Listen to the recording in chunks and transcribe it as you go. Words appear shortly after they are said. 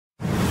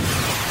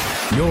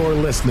You're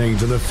listening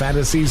to the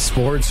Fantasy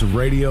Sports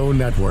Radio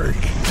Network.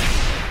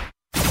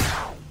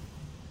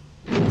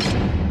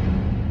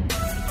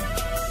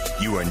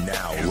 You are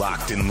now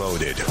locked and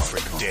loaded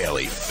for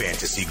Daily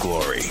Fantasy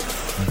Glory.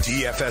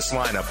 DFS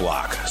Lineup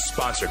Lock,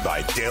 sponsored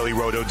by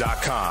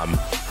DailyRoto.com,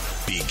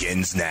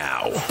 begins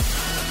now.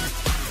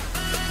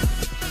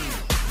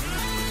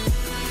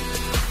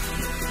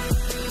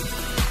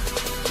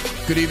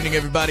 Good evening,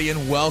 everybody,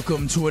 and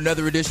welcome to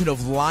another edition of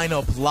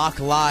Lineup Lock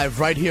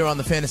Live right here on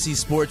the Fantasy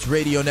Sports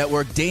Radio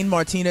Network. Dane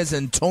Martinez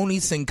and Tony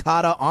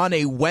Sincata on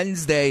a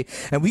Wednesday,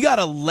 and we got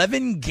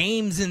 11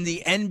 games in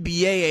the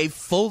NBA, a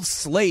full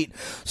slate.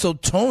 So,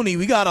 Tony,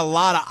 we got a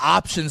lot of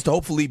options to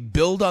hopefully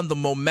build on the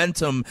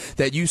momentum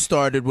that you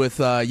started with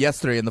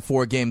yesterday in the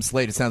 4-game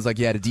slate. It sounds like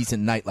you had a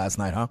decent night last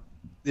night, huh?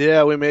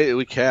 Yeah,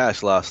 we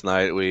cashed last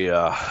night. We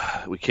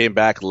came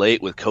back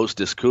late with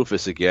Kostas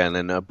Koufos again,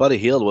 and Buddy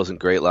Hield wasn't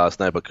great last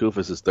night, but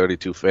Koufos is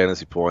 32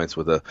 fantasy points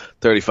with a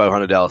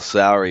 $3,500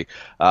 salary.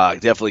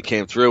 Definitely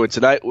came through, and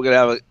tonight we're gonna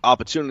have an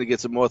opportunity to get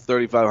some more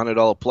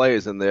 $3,500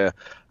 players in there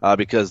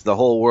because the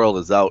whole world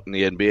is out in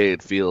the NBA.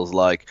 It feels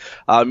like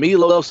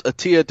Milos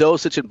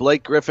Teodosic and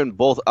Blake Griffin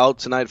both out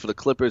tonight for the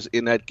Clippers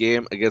in that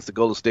game against the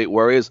Golden State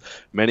Warriors.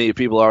 Many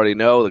people already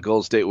know the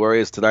Golden State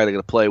Warriors tonight are going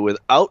to play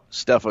without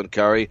Stephen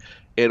Curry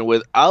and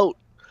without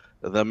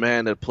the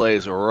man that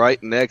plays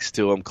right next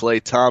to him,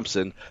 Klay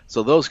Thompson.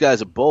 So those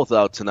guys are both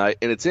out tonight.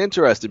 And it's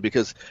interesting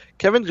because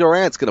Kevin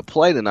Durant's going to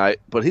play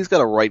tonight, but he's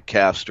got a right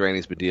calf strain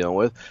he's been dealing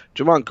with.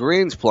 Draymond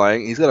Green's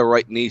playing. He's got a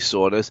right knee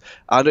soreness.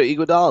 Andre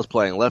Iguodala's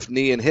playing, left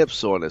knee and hip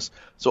soreness.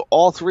 So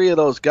all three of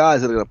those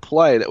guys that are going to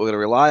play that we're going to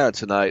rely on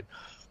tonight,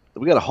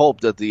 we got to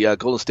hope that the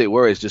Golden State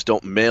Warriors just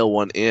don't mail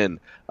one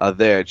in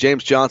there.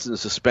 James Johnson is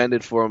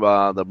suspended for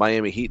the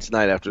Miami Heat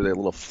tonight after their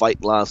little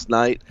fight last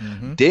night.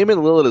 Mm-hmm. Damian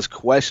Lillard is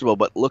questionable,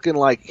 but looking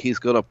like he's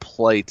going to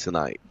play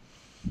tonight.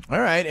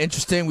 All right,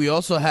 interesting. We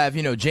also have,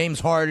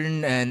 James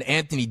Harden and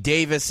Anthony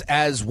Davis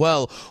as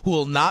well, who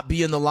will not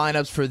be in the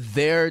lineups for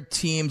their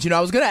teams. I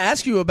was going to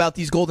ask you about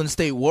these Golden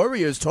State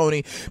Warriors,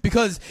 Tony,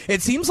 because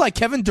it seems like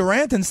Kevin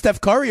Durant and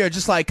Steph Curry are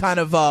just like kind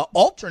of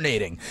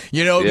alternating,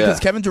 because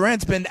Kevin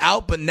Durant's been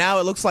out, but now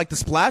it looks like the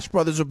Splash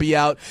Brothers will be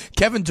out.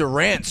 Kevin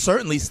Durant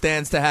certainly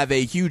stands to have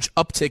a huge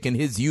uptick in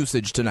his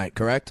usage tonight,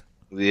 correct?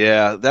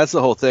 Yeah, that's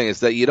the whole thing, is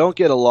that you don't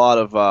get a lot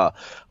of,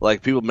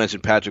 like people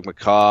mentioned Patrick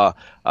McCaw,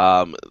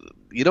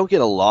 you don't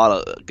get a lot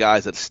of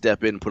guys that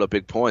step in and put up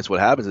big points. What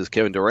happens is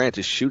Kevin Durant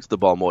just shoots the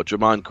ball more.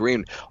 Draymond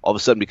Green all of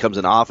a sudden becomes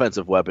an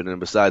offensive weapon and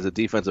besides a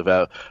defensive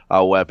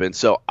weapon.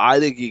 So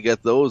I think you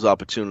get those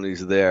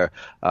opportunities there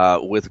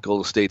with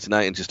Golden State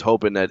tonight, and just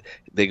hoping that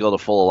they go the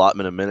full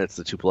allotment of minutes,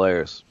 the two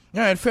players. All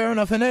right, fair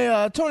enough. And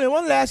hey, Tony, I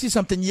wanted to ask you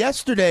something.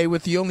 Yesterday,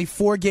 with the only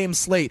 4-game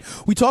slate,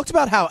 we talked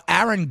about how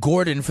Aaron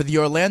Gordon for the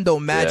Orlando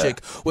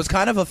Magic was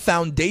kind of a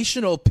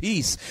foundational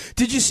piece.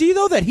 Did you see,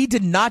 though, that he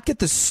did not get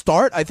the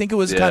start? I think it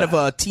was kind of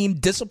a team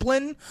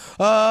discipline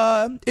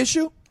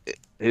issue.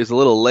 He was a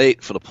little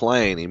late for the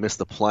plane. He missed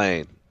the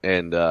plane.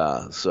 And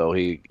so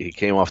he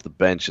came off the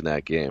bench in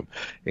that game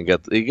and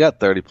he got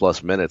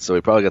 30-plus minutes, so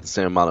he probably got the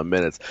same amount of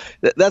minutes.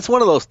 That's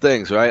one of those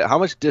things, right? How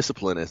much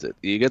discipline is it?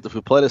 If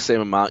you play the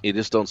same amount, you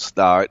just don't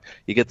start.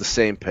 You get the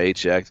same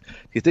paychecks. Do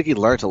you think he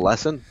learned a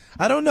lesson?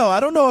 I don't know. I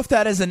don't know if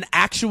that is an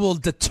actual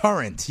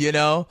deterrent,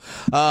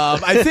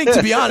 I think,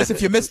 to be honest,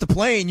 if you miss the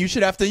plane, you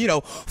should have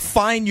to,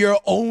 find your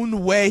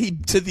own way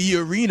to the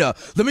arena.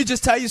 Let me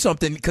just tell you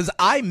something, because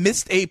I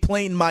missed a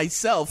plane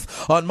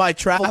myself on my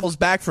travels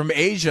back from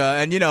Asia,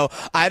 and,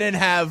 I didn't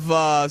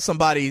have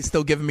somebody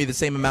still giving me the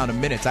same amount of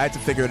minutes. I had to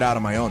figure it out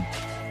on my own.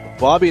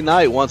 Bobby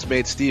Knight once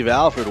made Steve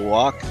Alford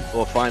walk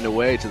or find a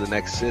way to the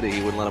next city. He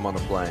wouldn't let him on the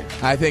plane.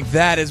 I think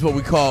that is what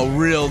we call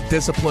real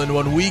discipline.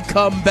 When we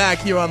come back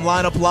here on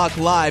Lineup Lock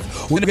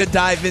Live, we're going to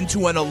dive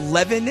into an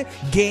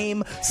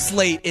 11-game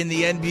slate in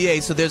the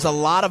NBA. So there's a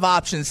lot of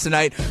options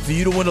tonight for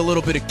you to win a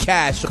little bit of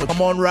cash. So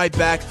come on right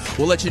back.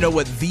 We'll let you know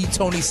what the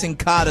Tony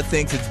Sincata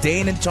thinks. It's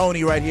Dane and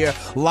Tony right here.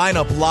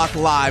 Lineup Lock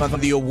Live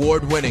on the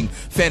award-winning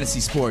Fantasy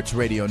Sports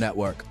Radio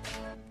Network.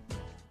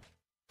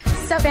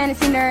 What's up,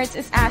 fantasy nerds?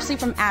 It's Ashley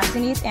from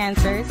Ashley Needs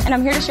Answers, and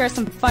I'm here to share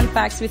some fun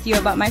facts with you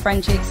about my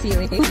friend Jake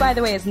Seeley, who, by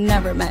the way, has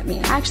never met me.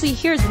 Actually,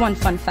 here's one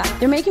fun fact.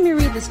 They're making me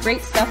read this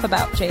great stuff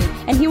about Jake,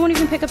 and he won't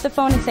even pick up the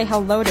phone and say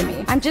hello to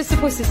me. I'm just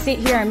supposed to sit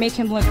here and make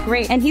him look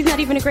great, and he's not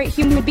even a great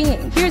human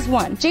being. Here's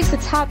one. Jake's a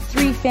top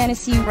 3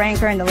 fantasy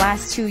ranker in the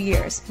last 2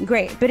 years.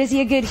 Great. But is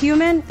he a good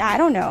human? I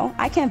don't know.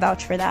 I can't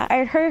vouch for that.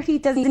 I heard he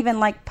doesn't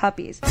even like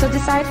puppies. So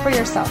decide for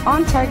yourself.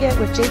 On Target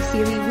with Jake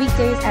Seeley,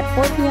 weekdays at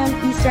 4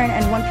 p.m. Eastern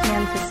and 1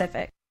 p.m.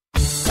 Pacific.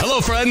 Hello,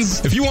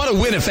 friends. If you want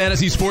to win at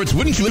fantasy sports,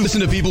 wouldn't you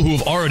listen to people who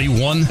have already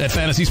won at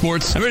fantasy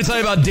sports? I'm going to tell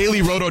you about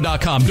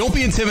DailyRoto.com. Don't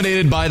be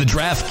intimidated by the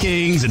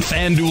DraftKings and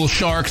FanDuel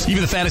Sharks,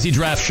 even the Fantasy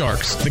Draft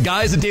Sharks. The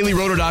guys at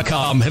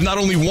DailyRoto.com have not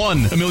only won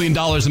 $1 million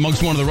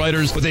amongst one of the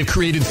writers, but they've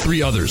created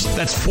 3 others.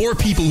 That's 4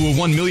 people who have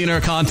won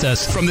millionaire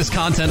contests from this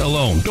content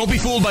alone. Don't be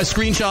fooled by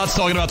screenshots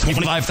talking about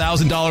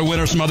 $25,000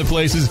 winners from other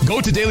places.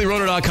 Go to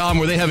DailyRoto.com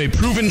where they have a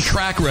proven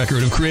track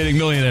record of creating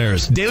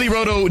millionaires.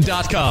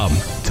 DailyRoto.com.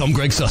 Tell them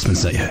Greg Sussman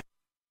sent you.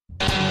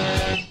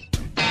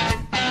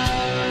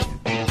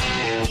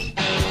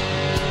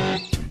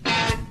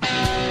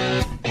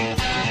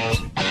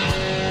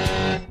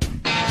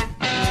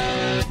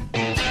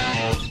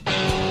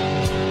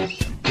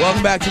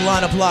 Welcome back to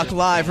Lineup Lock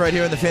Live right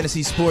here on the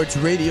Fantasy Sports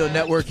Radio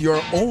Network,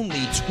 your only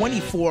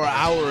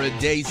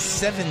 24-hour-a-day,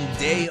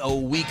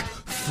 7-day-a-week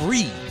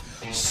free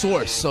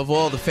source of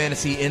all the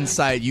fantasy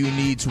insight you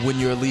need to win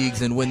your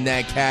leagues and win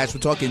that cash.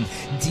 We're talking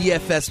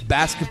DFS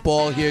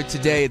basketball here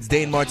today. It's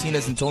Dane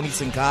Martinez and Tony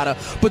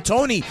Sincata. But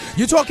Tony,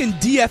 you're talking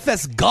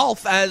DFS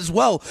golf as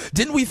well.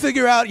 Didn't we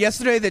figure out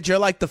yesterday that you're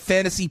like the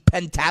fantasy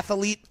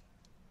pentathlete?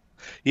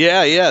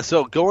 Yeah.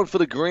 So going for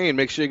the green,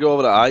 make sure you go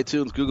over to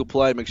iTunes, Google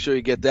Play. Make sure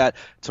you get that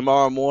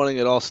tomorrow morning.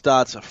 It all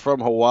starts from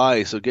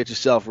Hawaii. So get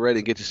yourself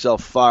ready, get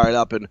yourself fired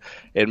up, and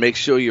make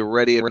sure you're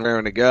ready and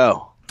raring to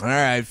go. All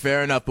right,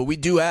 fair enough. But we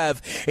do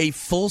have a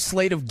full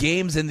slate of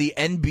games in the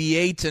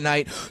NBA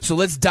tonight. So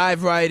let's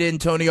dive right in,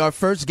 Tony. Our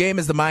first game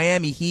is the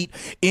Miami Heat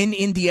in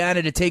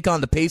Indiana to take on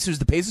the Pacers.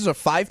 The Pacers are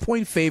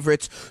 5-point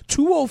favorites.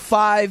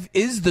 205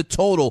 is the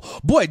total.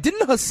 Boy,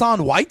 didn't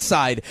Hassan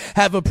Whiteside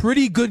have a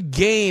pretty good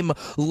game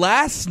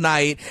last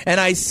night? And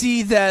I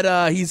see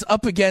that he's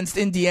up against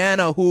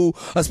Indiana, who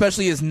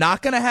especially is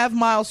not going to have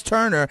Miles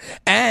Turner.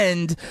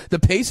 And the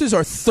Pacers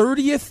are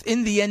 30th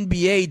in the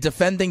NBA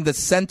defending the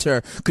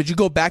center. Could you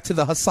go back to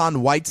the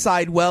Hassan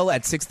Whiteside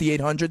at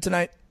 6,800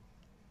 tonight?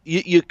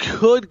 You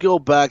could go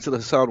back to the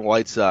Hassan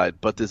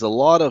Whiteside, but there's a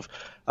lot of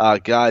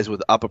guys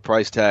with upper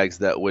price tags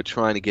that we're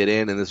trying to get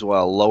in, and as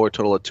well a lower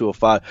total at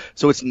 205.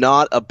 So it's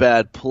not a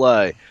bad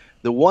play.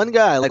 The one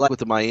guy I like with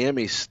the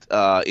Miami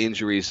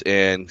injuries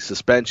and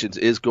suspensions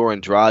is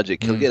Goran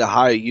Dragic. He'll get a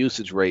higher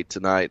usage rate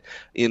tonight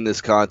in this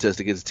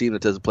contest against a team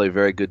that doesn't play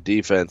very good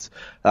defense.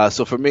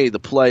 So for me, the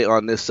play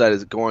on this side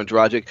is Goran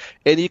Dragic.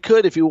 And you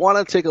could, if you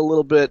want to take a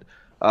little bit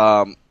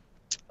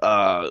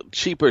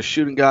cheaper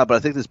shooting guy, but I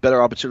think there's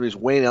better opportunities.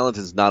 Wayne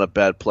Ellington's not a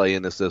bad play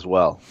in this as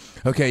well.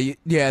 Okay,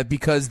 yeah,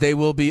 because they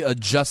will be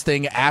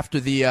adjusting after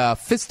the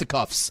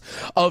fisticuffs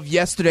of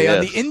yesterday. Yes.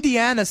 On the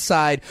Indiana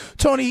side,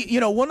 Tony,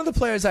 one of the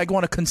players I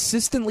want to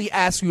consistently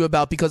ask you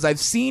about because I've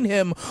seen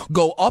him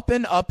go up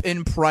and up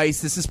in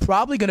price. This is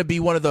probably going to be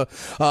one of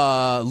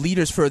the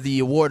leaders for the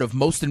award of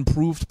Most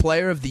Improved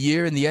Player of the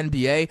Year in the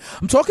NBA.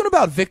 I'm talking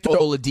about Victor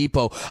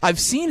Oladipo. I've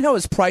seen how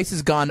his price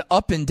has gone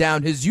up and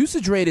down. His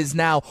usage rate is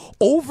now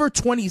over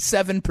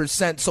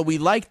 27%, so we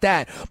like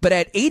that. But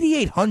at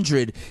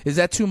 8,800, is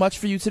that too much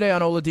for you today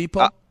on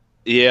Oladipo?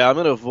 Yeah, I'm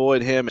going to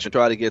avoid him and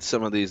try to get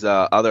some of these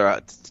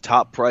other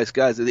top price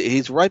guys.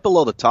 He's right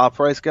below the top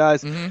price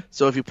guys,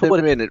 so if you put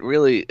him in, it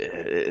really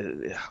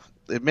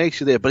it makes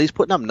you there. But he's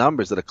putting up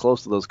numbers that are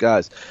close to those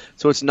guys,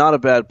 so it's not a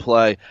bad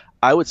play.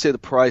 I would say the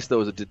price,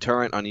 though, is a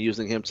deterrent on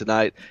using him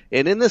tonight.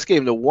 And in this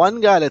game, the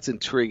one guy that's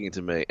intriguing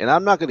to me, and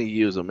I'm not going to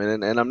use him,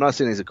 and I'm not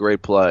saying he's a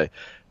great play,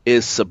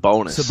 is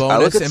Sabonis.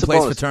 Sabonis in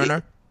place for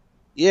Turner?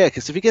 Yeah,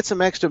 because if he gets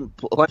some extra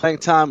playing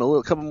time,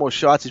 couple more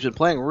shots, he's been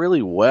playing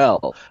really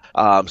well.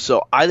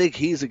 So I think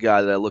he's a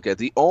guy that I look at.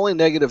 The only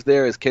negative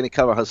there is can he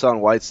cover Hassan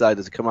Whiteside?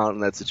 Does he come out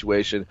in that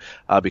situation?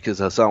 Because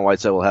Hassan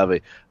Whiteside will have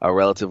a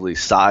relatively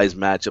size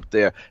matchup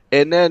there.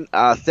 And then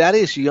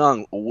Thaddeus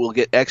Young will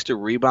get extra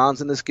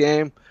rebounds in this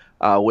game.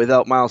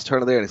 Without Miles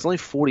Turner there, and it's only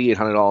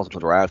 $4,800 on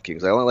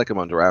DraftKings. I only like him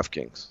on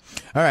DraftKings.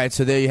 All right,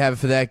 so there you have it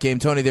for that game.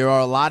 Tony, there are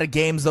a lot of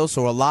games, though,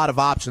 so a lot of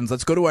options.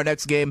 Let's go to our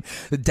next game.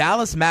 The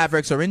Dallas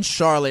Mavericks are in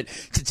Charlotte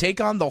to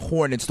take on the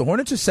Hornets. The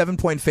Hornets are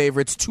 7-point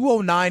favorites.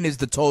 209 is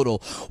the total.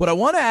 What I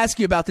want to ask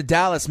you about the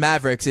Dallas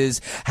Mavericks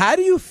is, how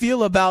do you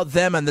feel about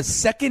them on the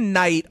second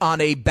night on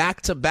a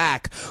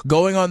back-to-back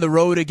going on the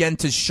road again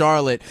to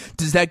Charlotte?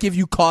 Does that give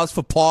you cause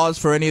for pause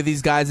for any of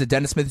these guys, the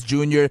Dennis Smith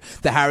Jr.,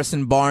 the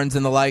Harrison Barnes,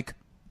 and the like?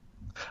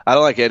 I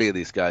don't like any of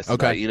these guys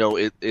tonight.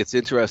 Okay. It's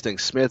interesting.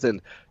 Smith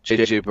and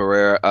J.J.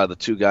 Barrera are the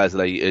two guys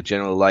that I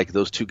generally like.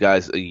 Those two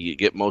guys, you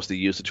get most of the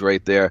usage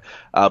rate there.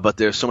 But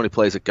there's so many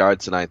plays at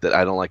guard tonight that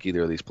I don't like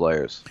either of these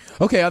players.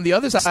 Okay, on the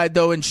other side,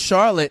 though, in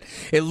Charlotte,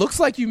 it looks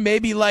like you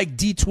maybe like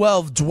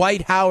D12,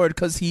 Dwight Howard,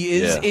 because he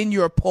is in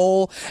your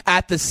poll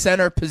at the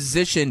center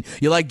position.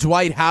 You like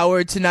Dwight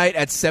Howard tonight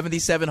at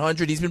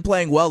 7,700. He's been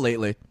playing well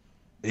lately.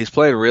 He's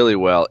playing really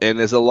well, and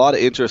there's a lot of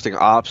interesting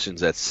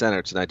options at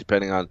center tonight,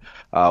 depending on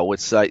what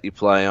site you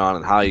play on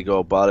and how you go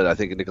about it. I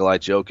think Nikolai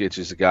Jokic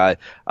is a guy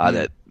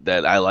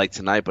that I like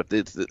tonight, but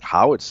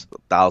Howard's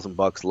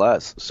 $1,000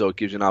 less, so it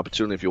gives you an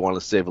opportunity if you want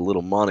to save a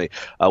little money.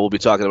 We'll be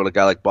talking about a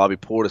guy like Bobby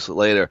Portis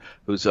later,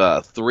 who's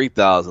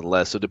 $3,000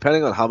 less. So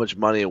depending on how much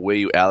money and where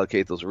you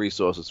allocate those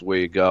resources, where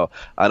you go,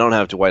 I don't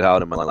have Dwight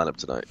Howard in my lineup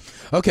tonight.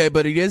 Okay,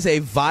 but it is a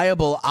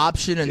viable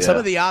option, and some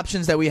of the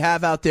options that we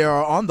have out there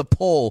are on the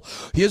poll.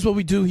 Here's what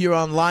we do here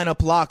on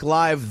Lineup Lock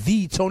Live.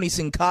 The Tony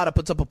Sincata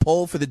puts up a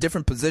poll for the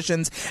different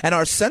positions, and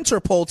our center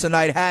poll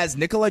tonight has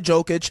Nikola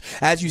Jokic,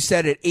 as you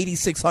said, at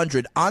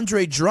 8,600.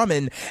 Andre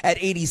Drummond at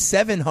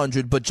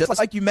 8,700. But just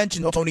like you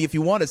mentioned, Tony, if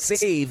you want to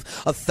save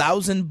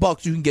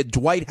 $1,000, you can get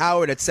Dwight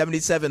Howard at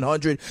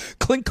 7,700.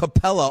 Clint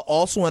Capella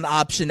also an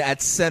option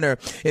at center,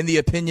 in the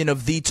opinion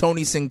of the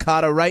Tony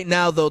Sincata. Right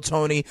now, though,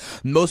 Tony,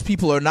 most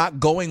people are not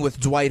going with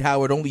Dwight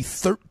Howard. Only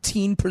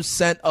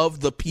 13%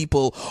 of the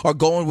people are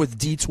going with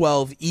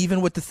D12,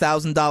 even with the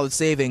 $1,000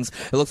 savings.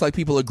 It looks like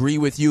people agree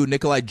with you.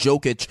 Nikolai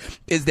Jokic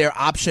is their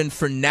option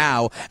for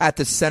now at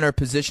the center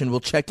position. We'll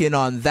check in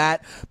on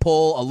that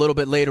poll a little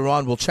bit later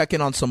on. We'll check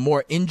in on some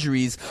more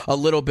injuries a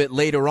little bit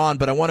later on,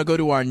 but I want to go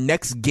to our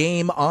next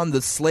game on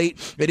the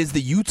slate. It is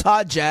the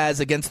Utah Jazz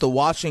against the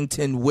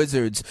Washington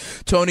Wizards.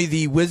 Tony,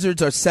 the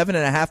Wizards are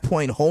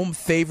 7.5-point home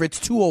favorites.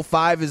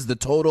 205 is the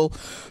total.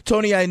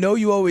 Tony, I know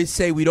you always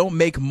say we don't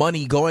make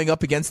money going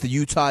up against the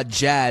Utah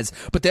Jazz,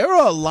 but there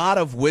are a lot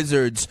of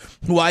Wizards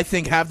who I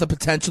think have the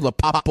potential to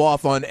pop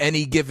off on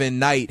any given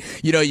night.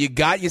 You know, you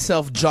got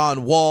yourself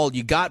John Wall,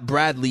 you got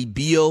Bradley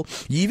Beal,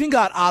 you even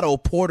got Otto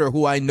Porter,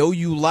 who I know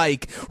you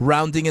like,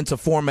 rounding into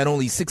form at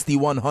only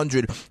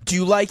 6,100. Do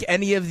you like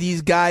any of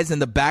these guys in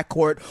the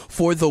backcourt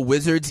for the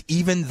Wizards,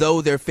 even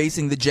though they're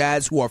facing the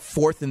Jazz, who are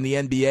fourth in the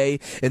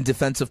NBA in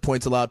defensive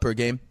points allowed per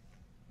game?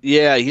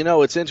 Yeah, you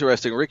know, it's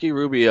interesting. Ricky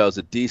Rubio is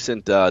a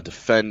decent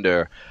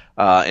defender,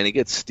 and he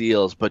gets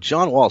steals, but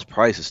John Wall's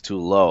price is too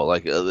low.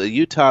 Like the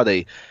Utah,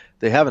 they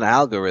have an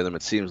algorithm,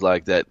 it seems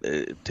like, that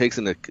takes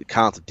into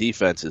account the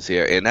defenses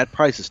here, and that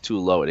price is too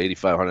low at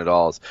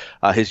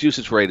 $8,500. His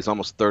usage rate is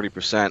almost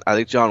 30%. I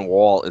think John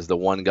Wall is the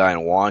one guy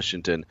in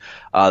Washington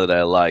that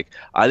I like.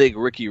 I think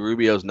Ricky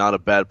Rubio is not a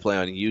bad play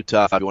on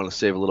Utah. If you want to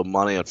save a little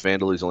money on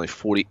FanDuel, he's only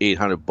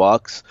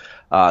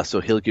 $4,800, so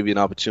he'll give you an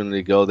opportunity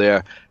to go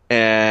there.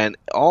 And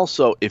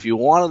also, if you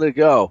wanted to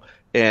go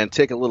and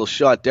take a little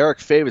shot, Derek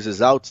Favors is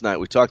out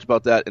tonight. We talked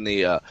about that in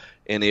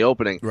the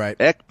opening. Right.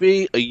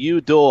 Ekpe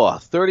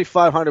Udor,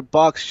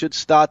 $3,500 should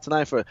start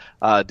tonight for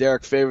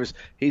Derek Favors.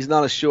 He's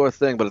not a sure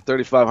thing, but at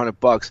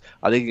 $3,500,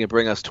 I think he can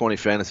bring us 20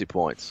 fantasy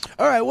points.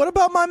 All right, what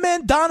about my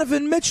man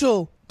Donovan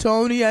Mitchell?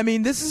 Tony, I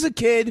mean, this is a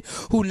kid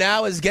who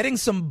now is getting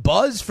some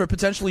buzz for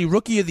potentially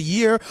Rookie of the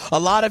Year. A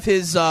lot of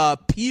his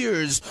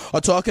peers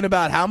are talking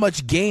about how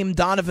much game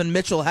Donovan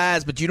Mitchell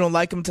has, but you don't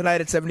like him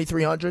tonight at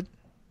 7,300?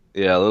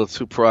 Yeah, a little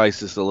too priced,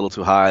 just a little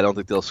too high. I don't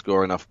think they'll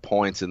score enough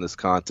points in this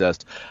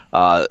contest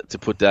to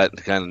put that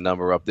kind of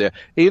number up there.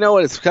 You know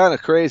what? It's kind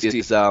of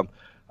crazy.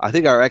 I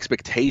think our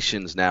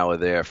expectations now are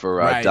there for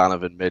right.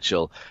 Donovan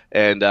Mitchell.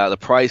 And the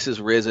price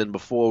has risen.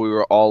 Before we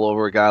were all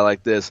over a guy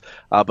like this.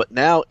 But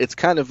now it's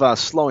kind of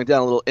slowing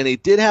down a little. And he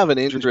did have an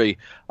injury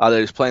that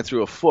he's playing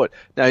through a foot.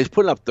 Now he's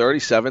putting up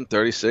 37,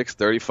 36,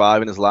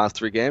 35 in his last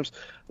 3 games.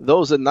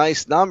 Those are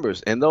nice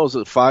numbers, and those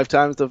are 5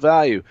 times the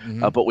value.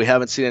 But we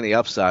haven't seen any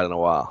upside in a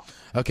while.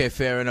 Okay,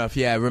 fair enough.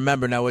 Yeah,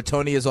 remember now what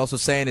Tony is also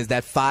saying is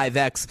that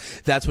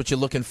 5X, that's what you're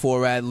looking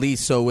for at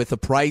least. So with a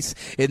price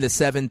in the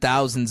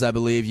 7,000s, I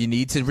believe, you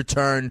need to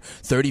return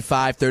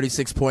 35,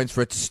 36 points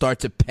for it to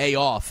start to pay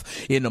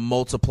off in a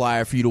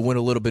multiplier for you to win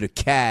a little bit of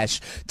cash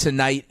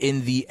tonight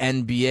in the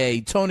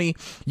NBA. Tony,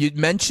 you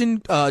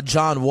mentioned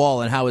John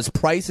Wall and how his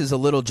price is a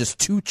little just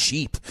too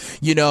cheap.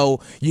 You know,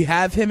 you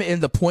have him in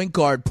the point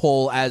guard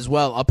poll as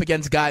well, up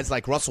against guys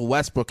like Russell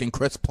Westbrook and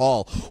Chris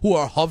Paul, who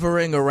are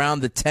hovering around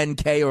the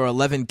 10K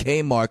or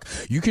 11K mark.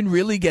 You can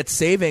really get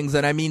savings.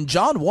 And I mean,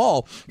 John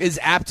Wall is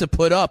apt to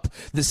put up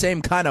the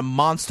same kind of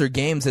monster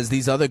games as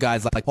these other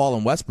guys like Paul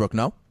and Westbrook,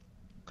 no?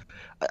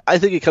 I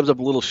think he comes up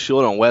a little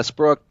short on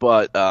Westbrook,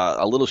 but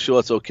a little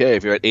short's okay.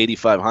 If you're at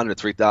 $8,500,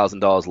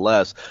 $3,000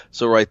 less.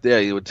 So right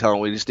there, you would tell him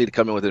we just need to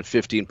come in within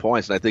 15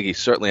 points, and I think he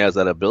certainly has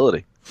that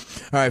ability.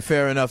 All right,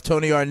 fair enough.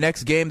 Tony, our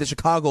next game, the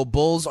Chicago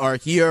Bulls are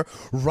here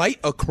right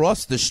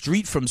across the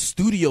street from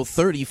Studio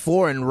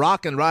 34 and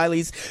Rock and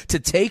Riley's to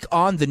take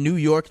on the New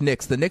York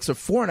Knicks. The Knicks are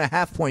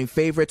 4.5-point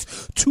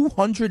favorites.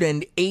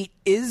 208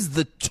 is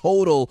the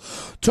total.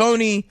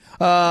 Tony,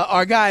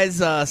 our guys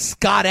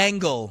Scott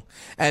Engel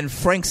and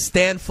Frank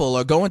Stanfill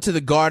are going to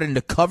the Garden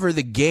to cover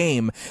the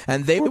game,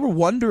 and they were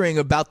wondering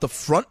about the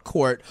front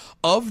court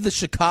of the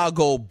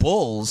Chicago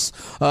Bulls.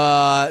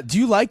 Do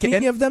you like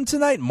any of them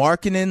tonight?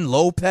 Markkanen,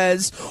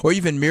 Lopez, or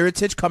even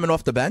Mirotic coming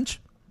off the bench?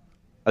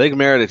 I think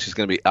Mirotic is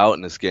going to be out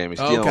in this game. He's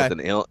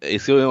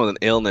dealing with an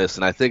illness,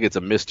 and I think it's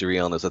a mystery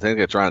illness. I think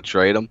they're trying to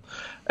trade him.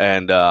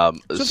 And so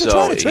if they're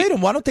trying to trade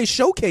him, why don't they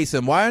showcase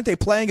him? Why aren't they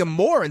playing him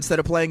more instead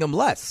of playing him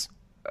less?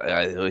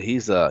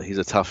 He's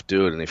a tough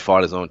dude, and he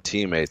fought his own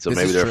teammates, so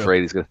maybe they're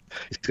afraid he's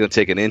gonna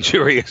take an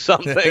injury or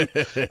something.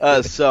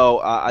 So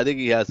I think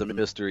he has a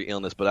mystery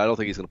illness, but I don't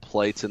think he's gonna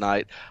play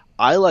tonight.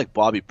 I like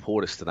Bobby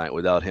Portis tonight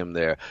without him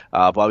there.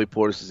 Bobby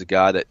Portis is a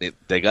guy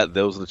that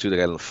those are the two that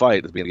got in the fight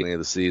at the beginning of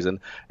the season.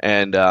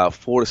 And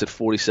Portis at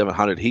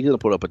 4,700, he's going to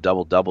put up a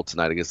double-double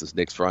tonight against this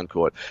Knicks front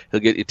court.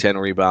 He'll get you 10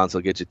 rebounds.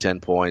 He'll get you 10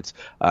 points.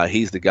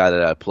 He's the guy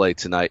that I play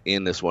tonight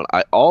in this one.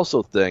 I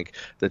also think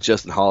that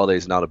Justin Holiday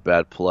is not a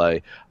bad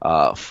play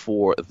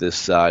for this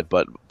side,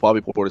 but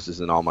Bobby Portis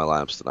is in all my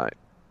lineups tonight.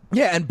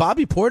 Yeah, and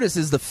Bobby Portis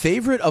is the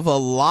favorite of a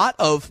lot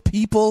of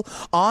people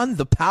on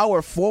the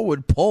power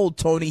forward poll,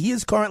 Tony. He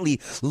is currently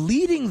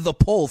leading the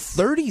poll.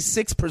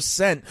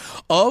 36%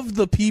 of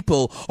the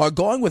people are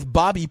going with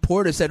Bobby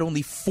Portis at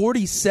only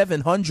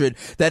 4,700.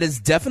 That is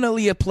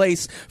definitely a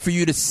place for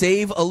you to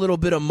save a little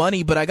bit of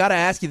money. But I got to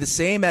ask you, the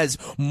same as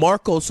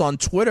Marcos on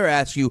Twitter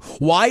asked you,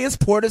 why is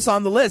Portis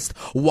on the list?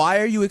 Why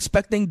are you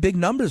expecting big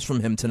numbers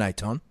from him tonight,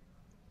 Tone?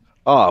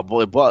 Oh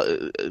boy, but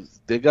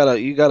you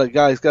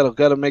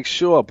gotta make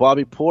sure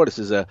Bobby Portis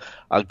is a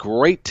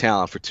great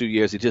talent for 2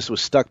 years. He just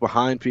was stuck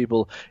behind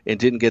people and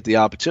didn't get the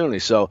opportunity.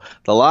 So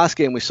the last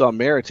game we saw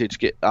Mirotic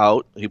get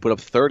out, he put up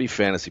 30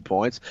 fantasy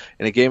points.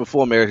 In a game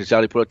before Mirotic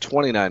out, he put up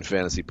 29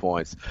 fantasy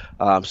points.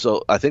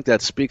 So I think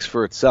that speaks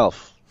for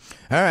itself.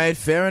 All right,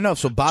 fair enough.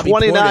 So Bobby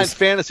 29 Portis,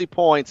 fantasy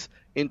points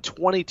in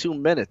 22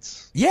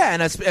 minutes. Yeah,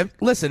 and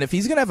listen, if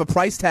he's going to have a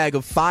price tag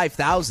of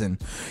 5,000,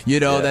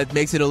 that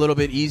makes it a little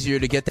bit easier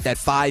to get that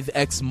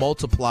 5x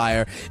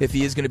multiplier if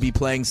he is going to be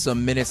playing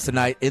some minutes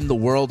tonight in the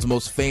world's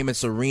most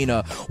famous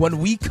arena. When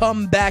we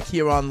come back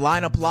here on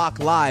Lineup Lock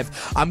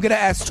Live, I'm going to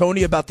ask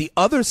Tony about the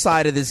other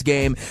side of this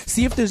game,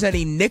 see if there's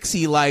any Knicks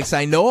he likes.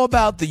 I know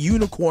about the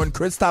unicorn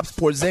Kristaps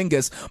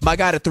Porzingis, my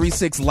guy to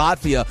 3-6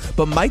 Latvia,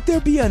 but might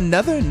there be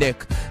another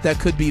Knick that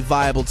could be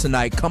viable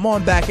tonight? Come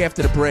on back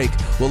after the break.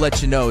 We'll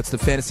let you know. It's the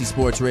Fantasy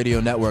Sports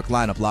Radio Network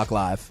Lineup Lock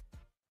Live.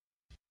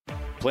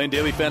 Playing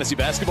daily fantasy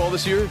basketball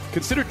this year?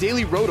 Consider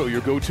Daily Roto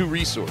your go-to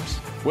resource.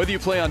 Whether you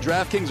play on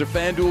DraftKings or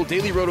FanDuel,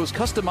 Daily Roto's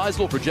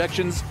customizable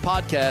projections,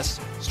 podcasts,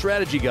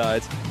 strategy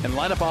guides, and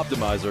lineup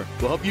optimizer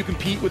will help you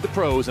compete with the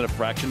pros in a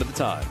fraction of the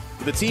time.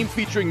 With a team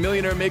featuring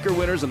Millionaire Maker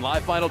winners and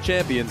live final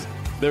champions,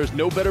 there's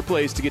no better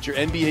place to get your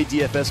NBA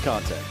DFS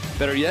content.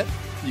 Better yet,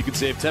 you can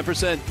save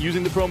 10%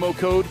 using the promo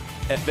code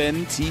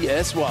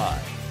FNTSY.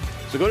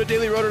 So go to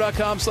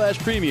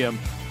dailyroto.com/premium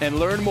and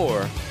learn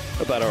more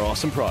about our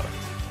awesome product.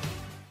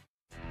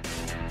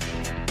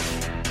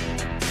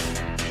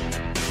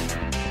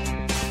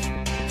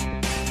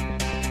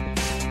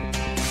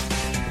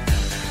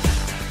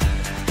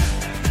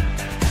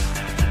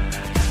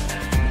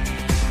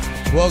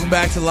 Welcome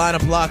back to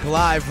Lineup Lock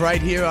Live right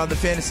here on the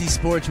Fantasy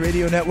Sports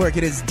Radio Network.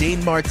 It is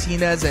Dane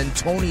Martinez and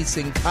Tony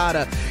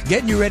Sincata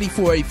getting you ready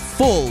for a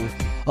full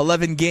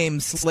 11-game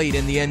slate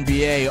in the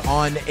NBA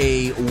on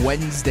a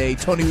Wednesday.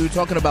 Tony, we were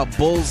talking about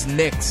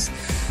Bulls-Knicks.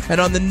 And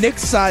on the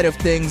Knicks side of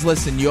things,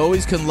 listen, you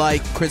always can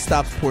like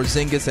Kristaps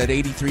Porzingis at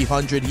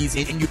 8,300. He's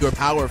in your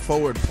power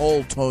forward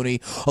poll,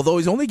 Tony, although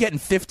he's only getting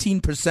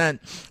 15%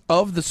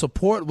 of the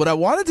support. What I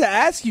wanted to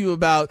ask you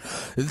about,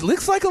 it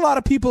looks like a lot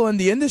of people in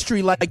the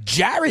industry like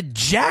Jared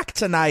Jack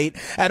tonight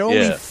at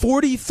only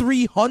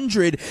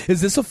 4,300.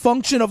 Is this a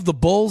function of the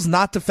Bulls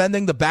not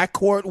defending the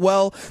backcourt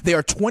well? They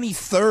are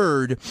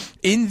 23rd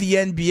in the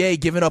NBA,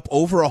 giving up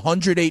over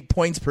 108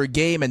 points per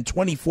game and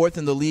 24th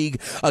in the league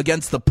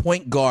against the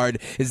point guard.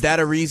 Is that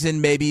a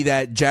reason maybe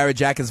that Jared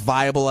Jack is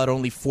viable at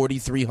only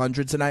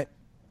 4,300 tonight?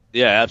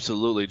 Yeah,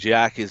 absolutely.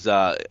 Jack is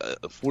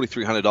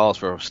 $4,300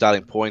 for a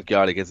starting point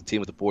guard against a team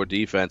with a poor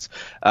defense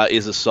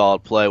is a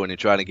solid play when you're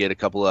trying to get a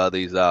couple of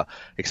these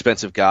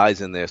expensive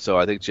guys in there. So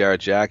I think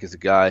Jared Jack is a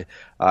guy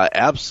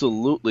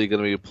absolutely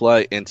going to be a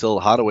play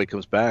until Hardaway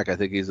comes back. I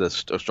think he's a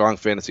strong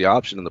fantasy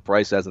option, and the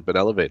price hasn't been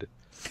elevated.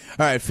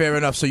 All right, fair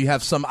enough. So you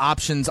have some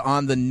options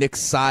on the Knicks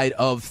side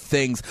of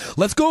things.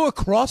 Let's go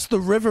across the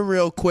river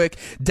real quick,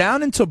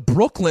 down into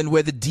Brooklyn,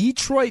 where the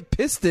Detroit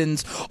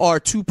Pistons are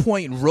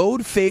 2-point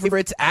road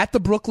favorites at the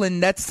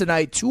Brooklyn Nets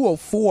tonight.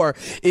 204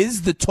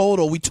 is the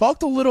total. We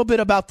talked a little bit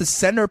about the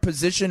center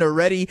position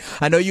already.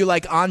 I know you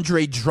like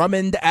Andre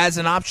Drummond as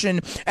an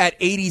option at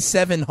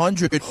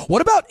 8,700.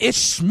 What about Ish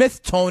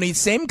Smith, Tony?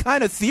 Same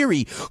kind of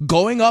theory,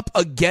 going up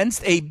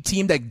against a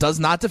team that does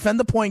not defend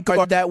the point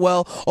guard that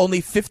well, only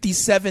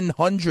 5700.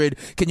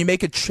 Can you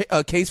make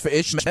a case for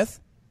Ish Smith?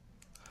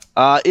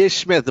 Ish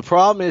Smith. The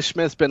problem is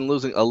Smith's been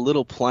losing a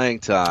little playing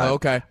time.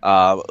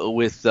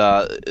 With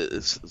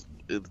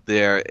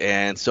there,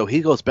 and so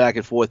he goes back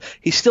and forth.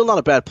 He's still not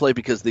a bad play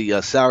because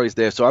the salary's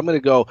there, so I'm going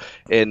to go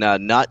and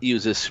not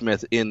use Ish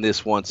Smith in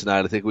this one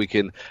tonight. I think we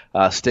can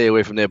stay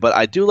away from there, but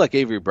I do like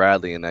Avery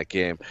Bradley in that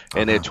game,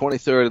 and they're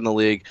 23rd in the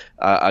league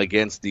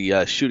against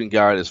the shooting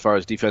guard as far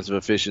as defensive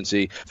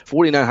efficiency.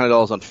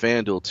 $4,900 on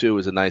FanDuel, too,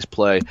 is a nice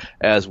play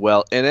as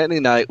well. And any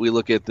night we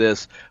look at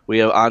this, we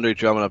have Andre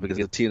Drummond up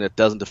against a team that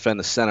doesn't defend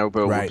the center,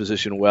 but will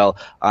position well.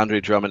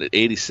 Andre Drummond at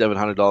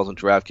 $8,700 on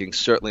DraftKings,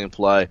 certainly in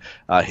play.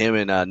 Him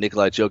and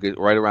Nikolai Jokic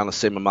right around the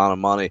same amount of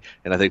money,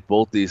 and I think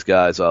both these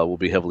guys will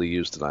be heavily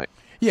used tonight.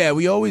 Yeah,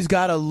 we always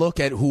got to look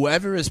at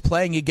whoever is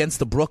playing against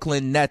the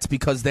Brooklyn Nets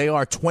because they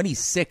are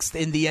 26th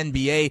in the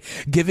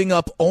NBA, giving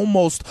up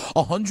almost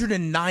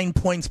 109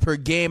 points per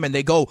game, and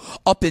they go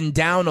up and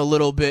down a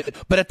little bit.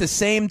 But at the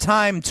same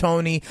time,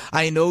 Tony,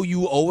 I know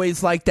you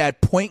always like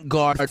that point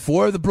guard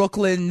for the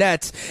Brooklyn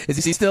Nets.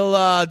 Is he still?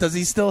 Does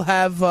he still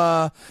have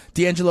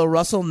D'Angelo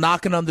Russell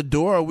knocking on the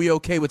door? Or are we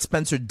okay with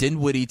Spencer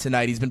Dinwiddie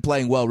tonight? He's been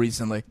playing well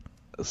recently.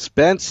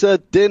 Spencer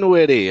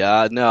Dinwiddie.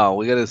 No,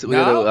 we're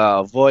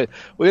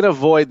gonna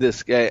avoid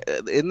this guy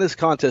in this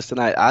contest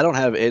tonight. I don't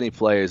have any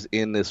players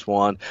in this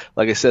one.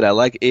 Like I said, I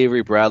like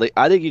Avery Bradley.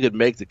 I think you could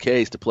make the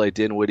case to play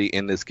Dinwiddie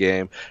in this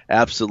game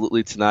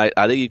absolutely tonight.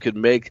 I think you could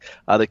make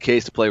the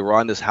case to play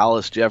Rondus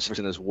Hollis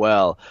Jefferson as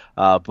well.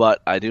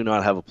 But I do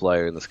not have a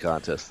player in this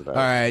contest tonight. All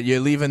right, you're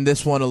leaving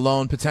this one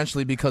alone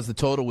potentially because the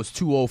total was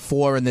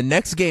 204. And the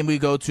next game we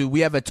go to,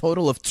 we have a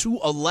total of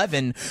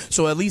 211.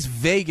 So at least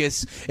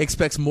Vegas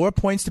expects more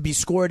points to be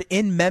scored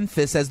in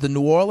Memphis as the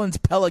New Orleans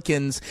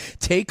Pelicans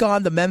take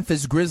on the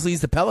Memphis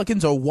Grizzlies. The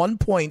Pelicans are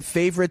 1-point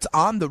favorites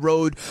on the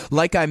road.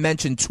 Like I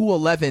mentioned,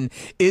 211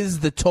 is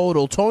the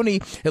total.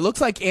 Tony, it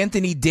looks like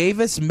Anthony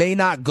Davis may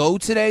not go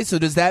today. So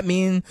does that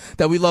mean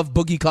that we love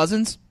Boogie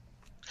Cousins?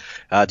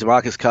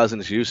 DeMarcus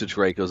Cousins' usage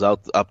rate goes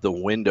up the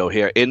window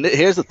here. And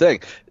here's the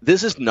thing.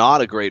 This is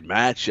not a great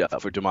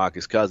matchup for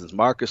DeMarcus Cousins.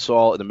 Marc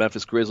Gasol and the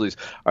Memphis Grizzlies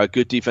are a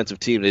good defensive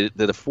team.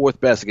 They're the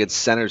fourth best against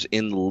centers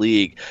in the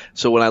league.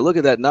 So when I look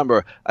at that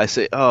number, I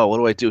say, oh, what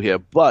do I do here?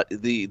 But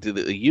the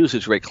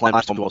usage rate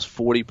climbs to almost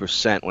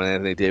 40% when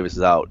Anthony Davis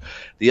is out.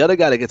 The other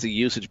guy that gets a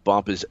usage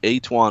bump is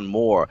Etuan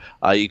Moore.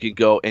 You can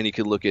go and you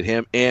can look at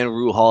him and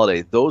Rue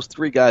Holiday. Those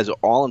three guys are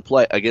all in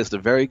play against a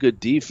very good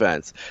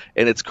defense.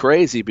 And it's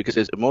crazy because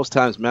most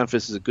times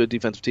Memphis is a good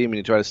defensive team and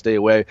you try to stay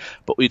away.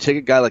 But when you take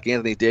a guy like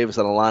Anthony Davis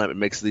on the lineup, it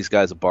makes these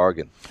guys a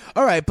bargain.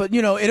 All right, but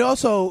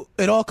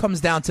it all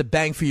comes down to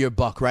bang for your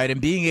buck, right? And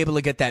being able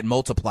to get that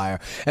multiplier.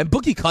 And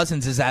Boogie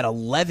Cousins is at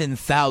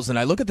 11,000.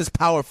 I look at this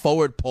power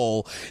forward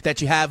poll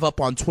that you have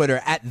up on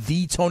Twitter at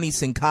the Tony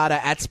Sincata,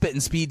 at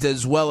Spittin' Speeds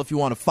as well if you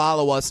want to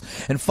follow us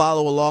and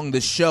follow along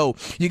the show.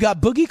 You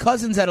got Boogie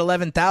Cousins at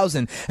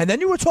 11,000. And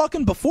then you were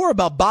talking before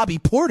about Bobby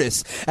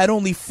Portis at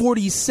only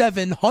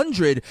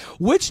 4,700.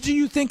 Which do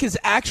you think is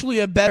actually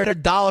a better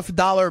dollar for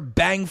dollar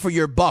bang for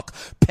your buck?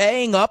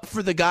 Paying up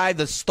for the guy,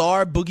 the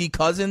star Boogie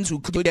Cousins, who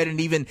could get an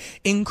even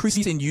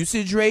increase in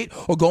usage rate,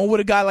 or going with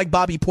a guy like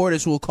Bobby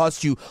Portis who will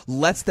cost you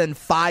less than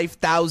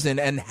 5,000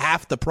 and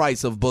half the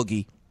price of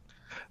Boogie?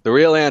 The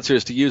real answer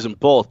is to use them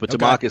both, but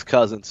Okay. DeMarcus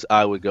Cousins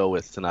I would go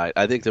with tonight.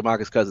 I think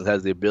DeMarcus Cousins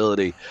has the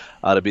ability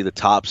to be the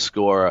top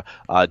scorer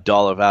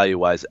dollar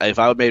value-wise. If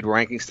I made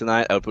rankings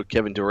tonight, I would put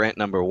Kevin Durant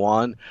number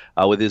 1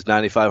 with his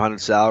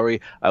 $9,500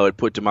 salary. I would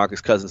put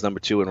DeMarcus Cousins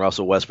number 2 and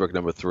Russell Westbrook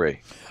number 3.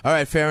 All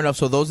right, fair enough.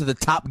 So those are the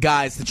top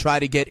guys to try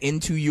to get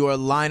into your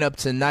lineup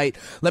tonight.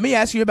 Let me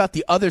ask you about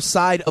the other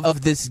side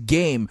of this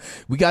game.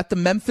 We got the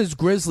Memphis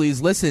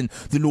Grizzlies. Listen,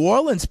 the New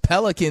Orleans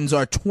Pelicans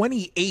are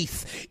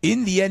 28th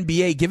in the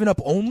NBA, giving up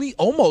only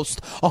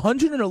almost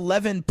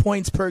 111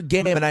 points per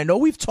game. And I know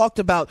we've talked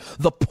about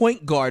the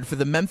point guard for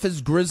the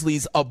Memphis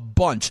Grizzlies a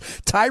bunch.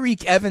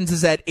 Tyreke Evans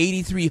is at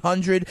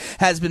 8,300,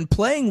 has been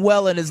playing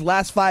well in his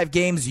last 5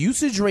 games.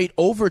 Usage rate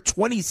over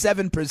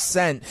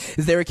 27%.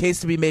 Is there a case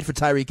to be made for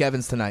Tyreke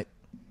Evans tonight?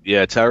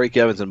 Yeah, Tyreke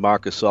Evans and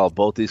Marc Gasol,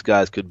 both these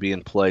guys could be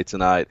in play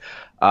tonight.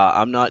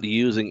 I'm not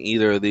using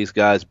either of these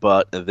guys,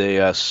 but they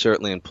are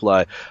certainly in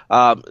play.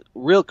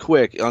 Real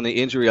quick on the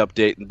injury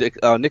update,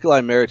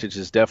 Nikolai Mirotic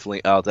is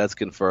definitely out. That's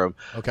confirmed.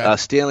 Okay.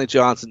 Stanley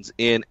Johnson's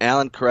in.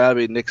 Alan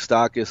Krabbe, Nick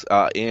Stauskas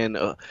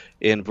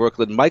in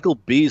Brooklyn. Michael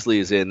Beasley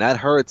is in. That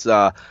hurts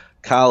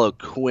Kyle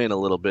O'Quinn a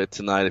little bit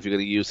tonight if you're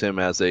going to use him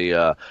as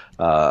an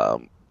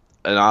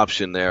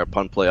option there, a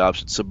punt play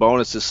option.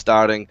 Sabonis is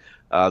starting.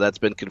 That's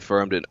been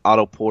confirmed, and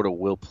Otto Porter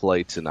will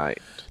play tonight.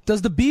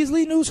 Does the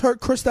Beasley news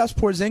hurt Kristaps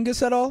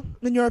Porzingis at all,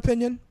 in your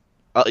opinion?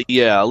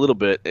 Yeah, a little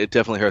bit. It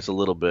definitely hurts a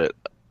little bit.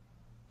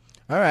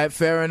 All right,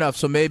 fair enough.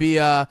 So maybe,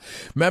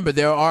 remember,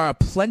 there are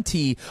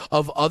plenty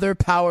of other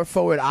power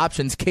forward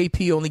options.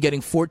 KP only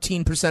getting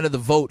 14% of the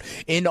vote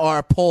in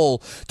our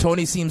poll.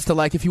 Tony seems to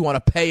like, if you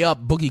want to pay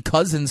up, Boogie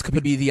Cousins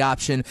could be the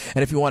option.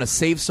 And if you want to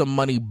save some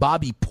money,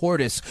 Bobby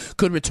Portis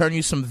could return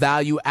you some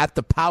value at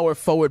the power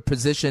forward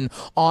position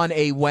on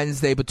a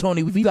Wednesday. But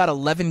Tony, we've got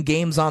 11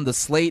 games on the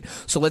slate,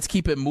 so let's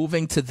keep it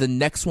moving to the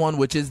next one,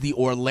 which is the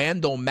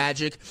Orlando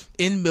Magic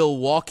in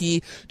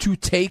Milwaukee to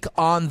take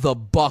on the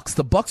Bucks.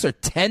 The Bucks are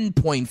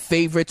 10-point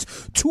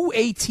favorites.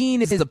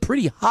 218 is a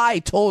pretty high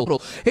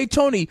total. Hey,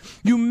 Tony,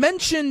 you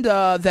mentioned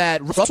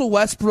that Russell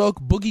Westbrook,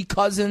 Boogie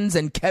Cousins,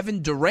 and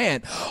Kevin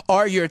Durant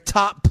are your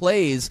top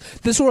plays.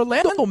 This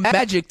Orlando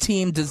Magic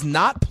team does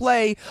not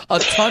play a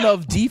ton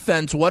of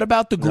defense. What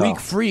about the Greek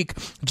freak,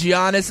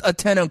 Giannis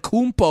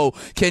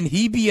Antetokounmpo? Can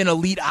he be an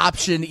elite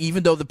option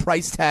even though the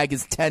price tag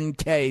is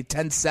 $10K,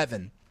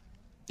 $10,700?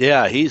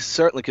 Yeah, he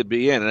certainly could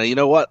be in. And you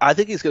know what? I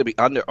think he's going to be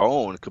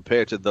under-owned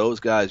compared to those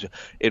guys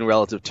in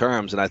relative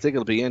terms. And I think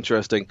it'll be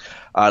interesting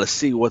to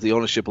see what the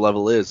ownership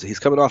level is. He's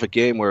coming off a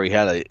game where he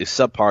had a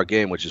subpar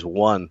game, which is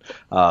one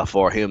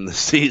for him this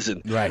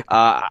season. Right.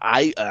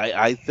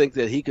 I think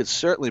that he could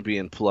certainly be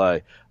in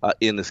play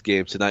in this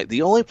game tonight.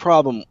 The only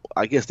problem,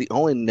 I guess the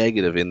only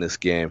negative in this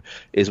game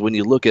is when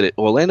you look at it,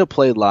 Orlando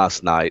played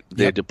last night.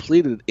 They're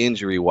depleted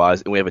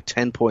injury-wise, and we have a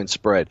 10-point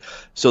spread.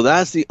 So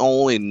that's the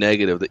only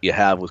negative that you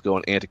have with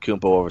going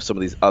Antetokounmpo over some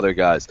of these other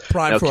guys.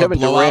 Prime now, for Kevin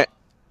a blowout. Durant,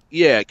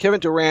 Yeah, Kevin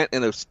Durant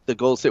and the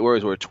Golden State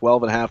Warriors were a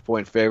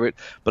 12.5-point favorite,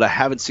 but I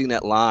haven't seen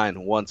that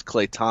line once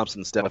Klay Thompson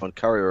and Stephen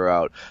Curry are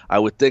out. I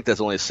would think that's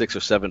only a 6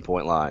 or 7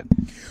 point line.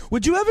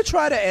 Would you ever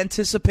try to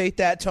anticipate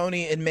that,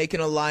 Tony, in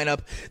making a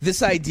lineup?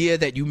 This idea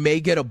that you may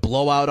get a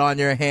blowout on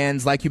your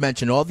hands, like you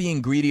mentioned, all the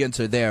ingredients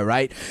are there,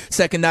 right?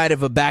 Second night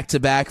of a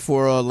back-to-back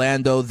for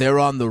Orlando. They're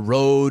on the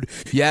road.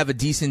 You have a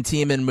decent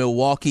team in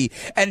Milwaukee.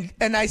 And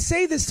I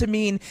say this to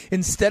mean,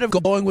 instead of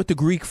going with the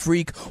Greek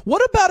Freak,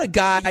 what about a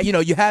guy,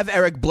 you have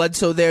Eric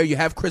Bledsoe there, you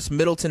have Chris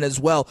Middleton as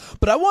well,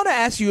 but I want to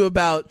ask you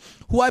about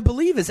who I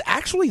believe is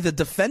actually the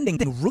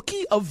defending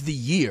Rookie of the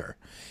Year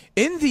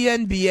in the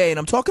NBA, and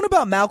I'm talking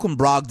about Malcolm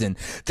Brogdon.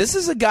 This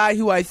is a guy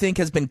who I think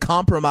has been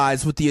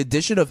compromised with the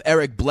addition of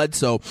Eric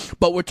Bledsoe,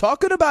 but we're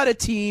talking about a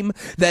team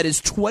that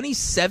is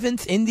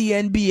 27th in the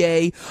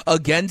NBA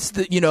against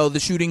the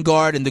shooting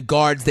guard and the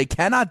guards. They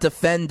cannot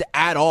defend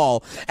at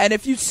all. And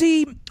if you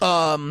see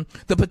the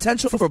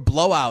potential for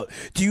blowout,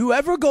 do you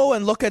ever go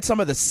and look at some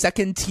of the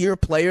second-tier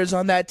players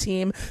on that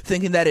team,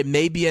 thinking that it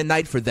may be a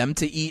night for them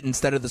to eat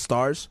instead of the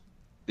stars?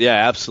 Yeah,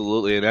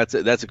 absolutely, and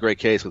that's a great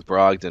case with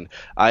Brogdon.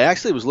 I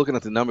actually was looking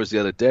at the numbers the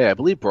other day. I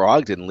believe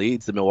Brogdon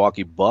leads the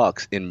Milwaukee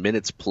Bucks in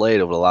minutes played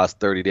over the last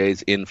 30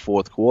 days in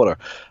fourth quarter.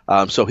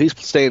 So he's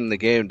staying in the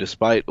game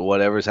despite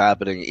whatever's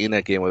happening in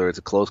that game, whether it's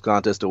a close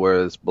contest or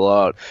whether it's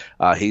blowout.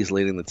 He's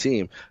leading the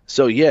team.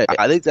 So, yeah,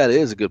 I think that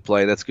is a good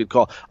play. That's a good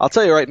call. I'll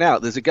tell you right now,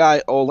 there's a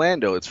guy,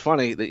 Orlando. It's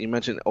funny that you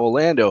mentioned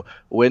Orlando.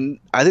 When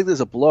I think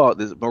there's a blowout,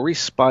 Maurice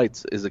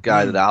Spites is a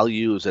guy that I'll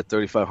use at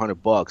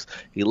 $3,500.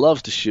 He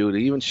loves to shoot.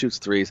 He even shoots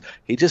threes.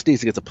 He just needs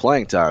to get the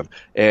playing time.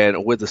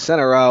 And with the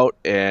center out,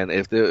 and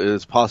if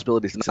there's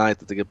possibilities tonight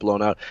that they get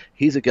blown out,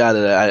 he's a guy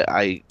that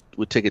I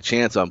would take a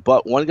chance on.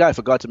 But one guy I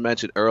forgot to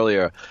mention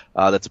earlier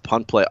that's a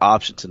punt play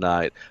option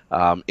tonight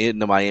in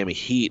the Miami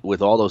Heat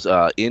with all those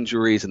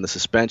injuries and the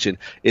suspension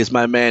is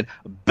my man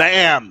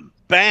Bam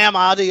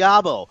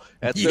Adebayo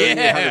at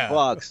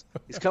 $3,800.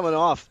 He's coming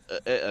off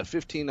a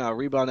 15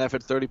 rebound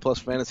effort, 30-plus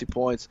fantasy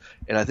points,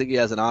 and I think he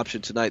has an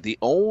option tonight. The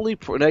only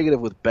negative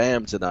with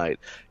Bam tonight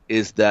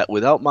is that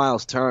without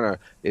Miles Turner,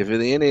 if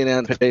the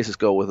Indiana Pacers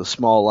go with a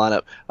small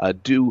lineup,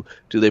 do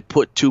they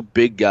put two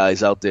big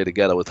guys out there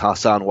together with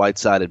Hassan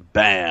Whiteside and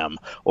Bam,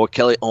 or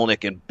Kelly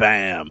Olynyk and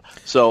Bam?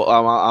 So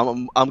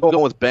I'm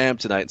going with Bam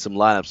tonight in some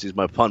lineups. He's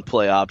my punt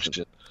play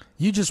option.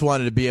 You just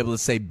wanted to be able to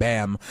say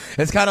Bam.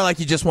 It's kind of like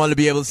you just wanted to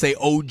be able to say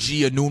OG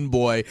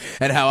Anunoby,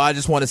 and how I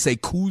just want to say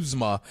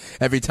Kuzma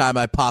every time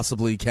I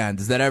possibly can.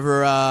 Does that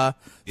ever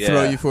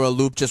throw you for a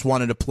loop, just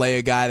wanting to play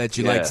a guy that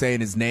you like saying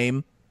his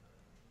name?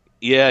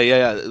 Yeah.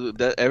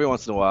 Every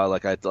once in a while, I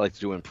like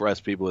to impress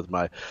people with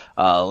my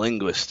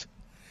linguist.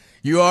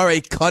 You are a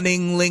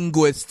cunning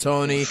linguist,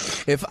 Tony.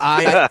 If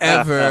I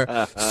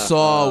ever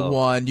saw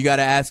one, you got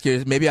to ask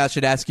maybe I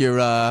should ask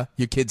your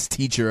kid's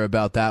teacher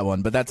about that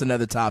one, but that's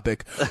another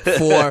topic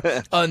for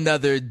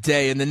another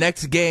day. In the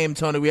next game,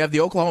 Tony, we have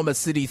the Oklahoma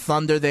City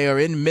Thunder. They are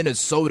in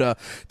Minnesota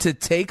to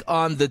take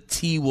on the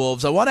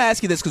T-Wolves. I want to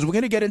ask you this because we're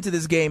going to get into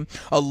this game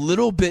a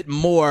little bit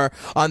more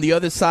on the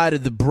other side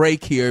of the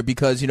break here,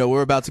 because,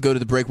 we're about to go to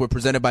the break. We're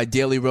presented by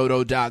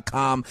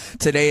DailyRoto.com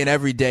today and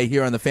every day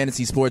here on the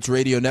Fantasy Sports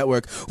Radio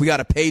Network. We got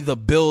to pay the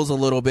bills a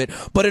little bit.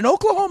 But in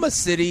Oklahoma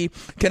City,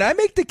 can I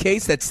make the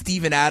case that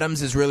Steven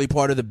Adams is really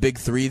part of the big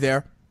three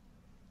there?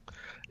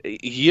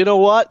 You know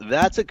what?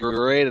 That's a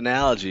great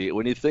analogy.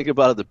 When you think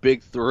about it, the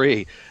big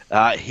three,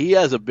 he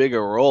has a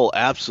bigger role,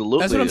 absolutely.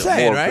 That's what I'm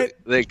saying, right?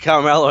 Than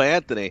Carmelo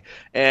Anthony.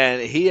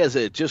 And he has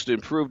just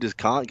improved his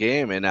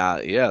game. And,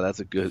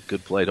 that's a good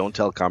play. Don't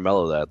tell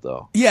Carmelo that,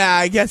 though. Yeah,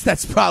 I guess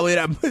that's probably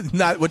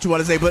not what you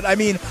want to say. But, I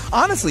mean,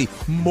 honestly,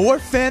 more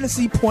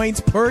fantasy points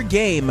per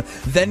game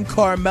than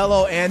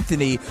Carmelo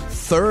Anthony,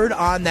 third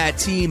on that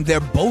team.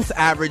 They're both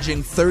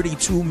averaging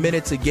 32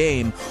 minutes a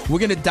game. We're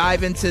going to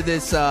dive into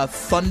this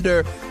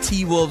Thunder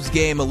T-Wolves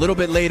game a little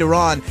bit later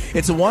on.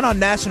 It's a one on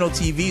national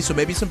TV, so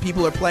maybe some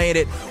people are playing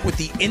it with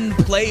the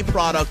in-play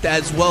product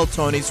as well,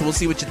 Tony. So we'll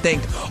see what you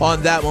think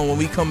on that one when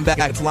we come back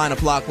to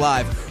Lineup Lock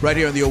Live right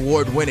here on the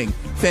award-winning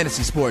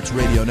Fantasy Sports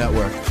Radio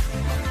Network.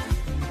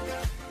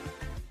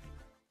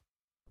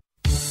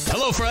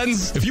 Hello,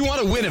 friends. If you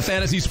want to win at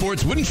Fantasy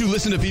Sports, wouldn't you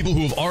listen to people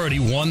who have already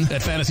won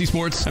at Fantasy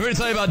Sports? I'm going to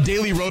tell you about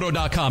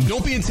DailyRoto.com.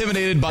 Don't be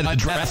intimidated by the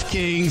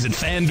DraftKings and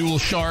FanDuel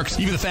Sharks,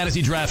 even the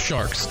Fantasy Draft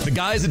Sharks. The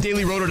guys at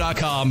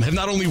DailyRoto.com have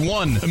not only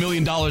won $1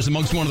 million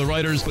amongst one of the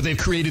writers, but they've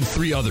created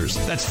 3 others.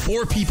 That's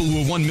 4 people who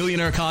have won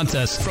millionaire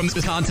contests from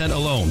this content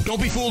alone.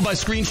 Don't be fooled by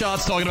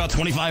screenshots talking about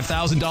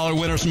 $25,000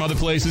 winners from other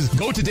places.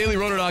 Go to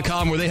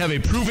DailyRoto.com, where they have a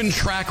proven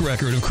track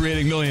record of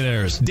creating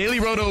millionaires.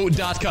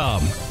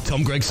 DailyRoto.com. Tell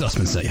them Greg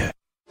Sussman sent you.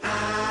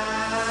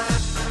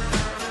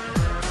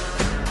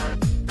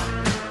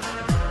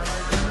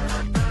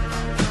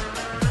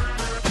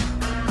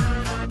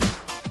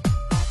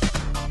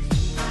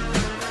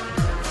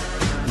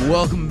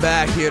 Welcome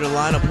back here to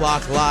Lineup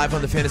Block Live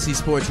on the Fantasy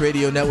Sports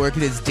Radio Network.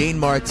 It is Dane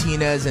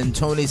Martinez and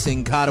Tony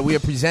Sincata. We are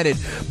presented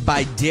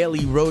by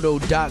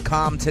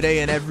DailyRoto.com today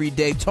and every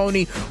day.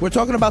 Tony, we're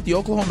talking about the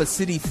Oklahoma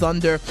City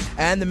Thunder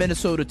and the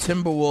Minnesota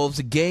Timberwolves,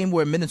 a game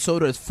where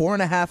Minnesota is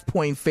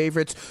 4.5-point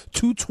favorites.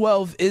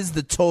 212 is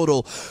the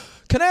total.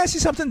 Can I ask you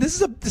something? This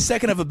is the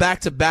second of a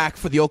back-to-back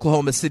for the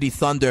Oklahoma City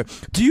Thunder.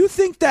 Do you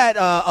think that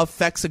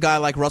affects a guy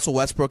like Russell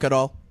Westbrook at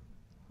all?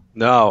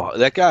 No,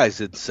 that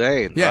guy's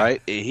insane,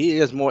 right? He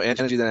has more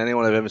energy than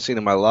anyone I've ever seen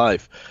in my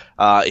life.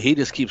 He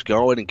just keeps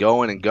going and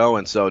going and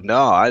going. So,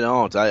 no, I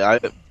don't.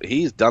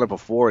 He's done it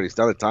before, and he's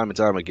done it time and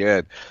time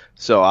again.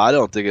 So I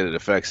don't think it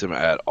affects him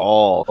at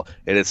all.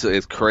 And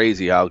it's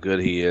crazy how good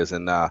he is.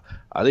 And I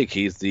think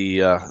he's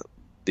the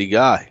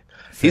guy.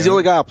 He's the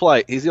only guy I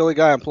play. He's the only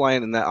guy I'm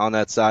playing on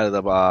that side of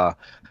the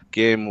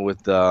game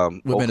with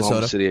Oklahoma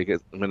Minnesota. City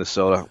against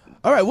Minnesota.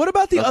 All right, what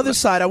about the other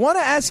side? I want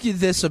to ask you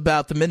this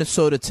about the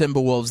Minnesota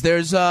Timberwolves.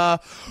 There's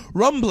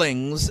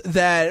rumblings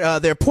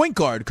that their point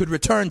guard could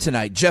return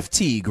tonight, Jeff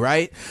Teague,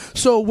 right?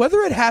 So whether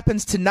it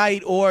happens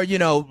tonight or,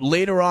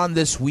 later on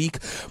this week,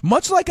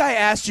 much like I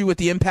asked you with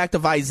the impact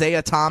of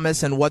Isaiah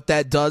Thomas and what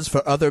that does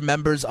for other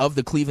members of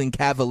the Cleveland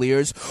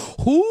Cavaliers,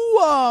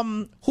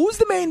 who's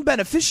the main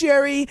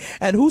beneficiary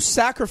and who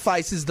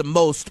sacrifices the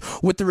most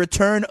with the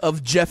return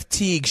of Jeff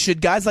Teague? Should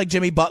guys like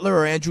Jimmy Butler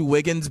or Andrew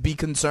Wiggins be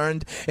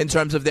concerned in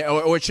terms of their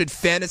or should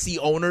fantasy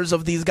owners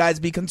of these guys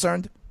be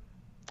concerned?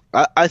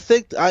 I don't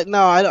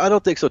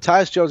think so.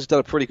 Tyus Jones has done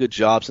a pretty good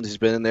job since he's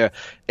been in there,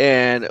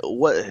 and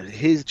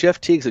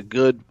Jeff Teague's a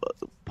good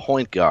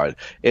point guard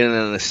and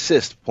an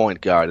assist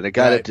point guard and a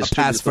guy that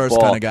distributes the ball. Pass first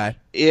kind of guy.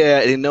 Yeah,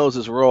 and he knows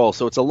his role,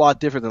 so it's a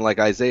lot different than like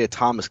Isaiah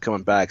Thomas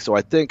coming back. So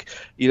I think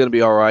you're going to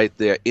be all right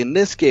there. In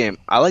this game,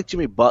 I like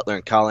Jimmy Butler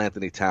and Karl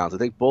Anthony Towns. I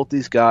think both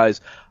these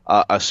guys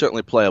are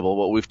certainly playable,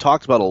 but we've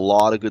talked about a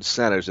lot of good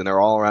centers, and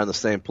they're all around the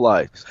same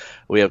place.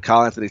 We have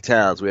Karl Anthony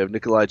Towns, we have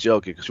Nikolai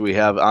Jokic, we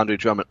have Andre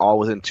Drummond, all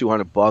within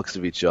 $200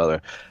 of each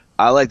other.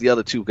 I like the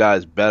other two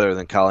guys better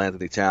than Karl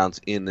Anthony Towns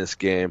in this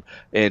game.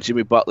 And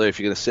Jimmy Butler, if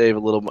you're going to save a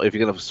little, if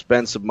you're going to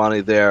spend some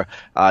money there,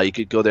 you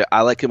could go there.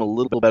 I like him a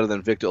little better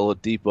than Victor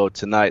Oladipo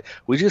tonight.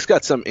 We just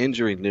got some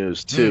injury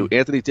news too.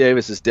 Anthony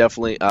Davis is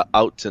definitely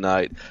out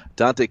tonight.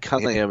 Dante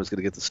Cunningham is going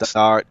to get the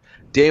start.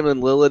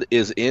 Damian Lillard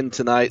is in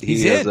tonight.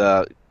 He's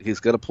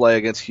going to play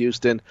against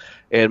Houston.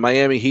 And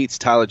Miami Heat's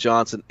Tyler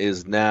Johnson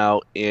is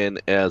now in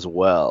as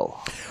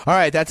well. All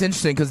right, that's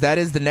interesting because that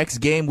is the next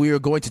game we are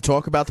going to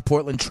talk about, the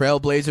Portland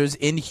Trailblazers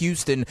in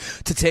Houston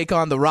to take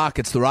on the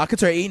Rockets. The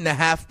Rockets are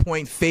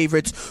 8.5-point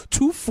favorites.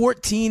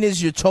 214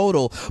 is your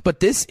total, but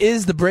this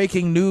is the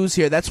breaking news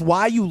here. That's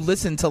why you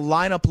listen to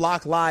Lineup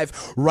Lock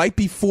Live right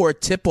before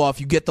tip-off.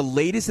 You get the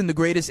latest and the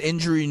greatest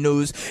injury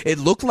news. It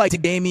looked like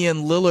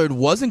Damian Lillard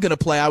wasn't going to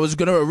play. I was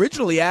going to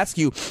originally ask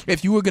you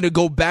if you were going to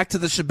go back to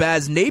the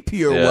Shabazz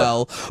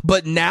Napier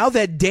but now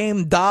that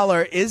Dame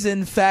Dollar is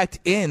in fact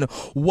in,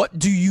 what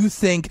do you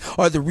think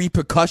are the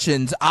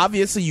repercussions?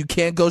 Obviously, you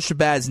can't go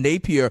Shabazz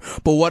Napier,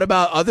 but what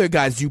about other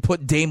guys? Do you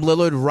put Dame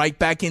Lillard right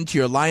back into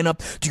your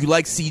lineup? Do you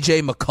like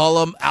C.J.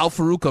 McCollum,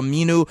 Al-Farouq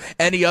Aminu,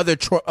 any other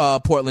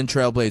Portland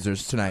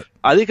Trailblazers tonight?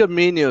 I think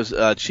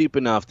Aminu's cheap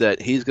enough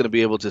that he's going to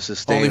be able to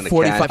sustain only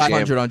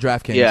 $4,500 on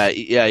DraftKings.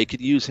 Yeah, you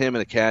could use him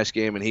in a cash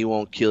game, and he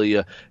won't kill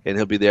you, and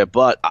he'll be there.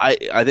 But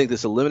I think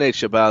this eliminates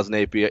Shabazz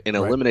Napier and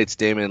eliminates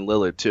Damian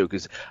Lillard too,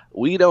 because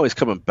we know he's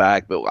coming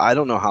back, but I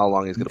don't know how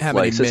long he's going to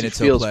play. Since he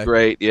feels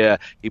great,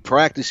 he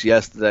practiced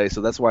yesterday, so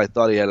that's why I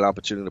thought he had an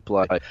opportunity to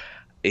play.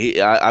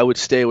 I would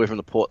stay away from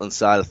the Portland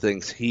side of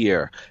things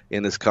here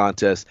in this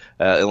contest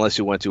unless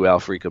you went to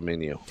Al-Farouq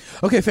Aminu.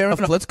 Okay, fair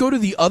enough. Let's go to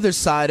the other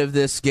side of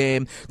this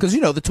game because,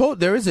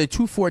 there is a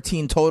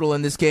 214 total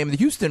in this game. The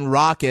Houston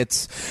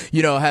Rockets,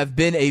 have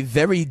been a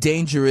very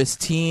dangerous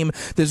team.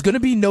 There's going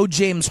to be no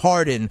James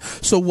Harden.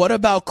 So what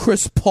about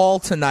Chris Paul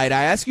tonight?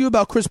 I ask you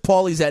about Chris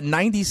Paul. He's at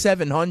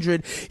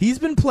 9,700. He's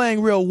been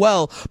playing real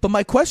well. But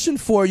my question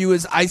for you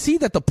is, I see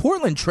that the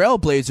Portland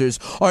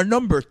Trailblazers are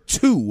number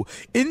 2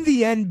 in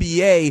the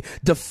NBA.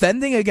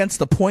 Defending against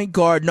the point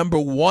guard, number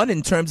 1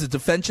 in terms of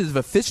defensive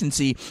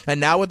efficiency, and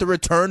now with the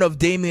return of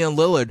Damian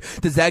Lillard,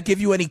 does that give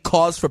you any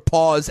cause for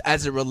pause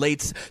as it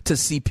relates to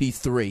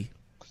CP3?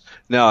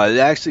 No, it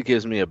actually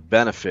gives me a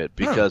benefit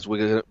because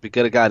we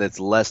get a guy that's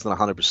less than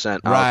 100%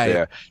 out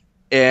there.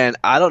 And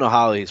I don't know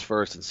how he's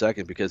first and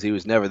second because he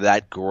was never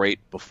that great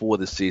before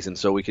this season.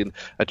 So we can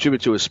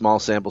attribute to a small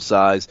sample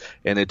size,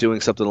 and they're doing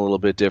something a little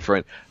bit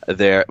different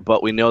there.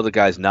 But we know the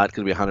guy's not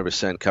going to be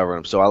 100% covering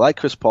him. So I like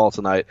Chris Paul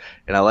tonight,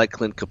 and I like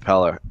Clint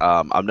Capella.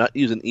 I'm not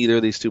using either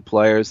of these two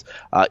players.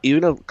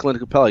 Even though Clint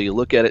Capella, you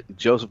look at it,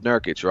 Joseph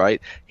Nurkic, right?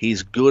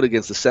 He's good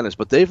against the centers,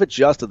 but they've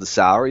adjusted the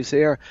salaries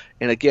here.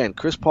 And again,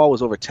 Chris Paul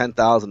was over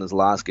 10,000 in his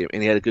last game,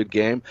 and he had a good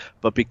game.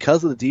 But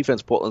because of the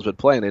defense Portland's been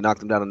playing, they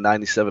knocked him down to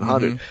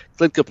 9,700.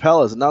 Clint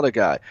Capella is another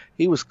guy.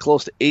 He was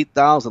close to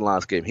 8,000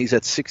 last game. He's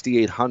at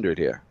 6,800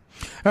 here.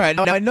 All right.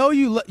 Now, I know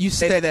you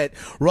say that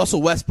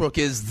Russell Westbrook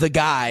is the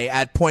guy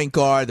at point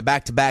guard. The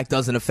back-to-back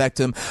doesn't affect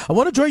him. I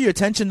want to draw your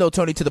attention, though,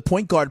 Tony, to the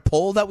point guard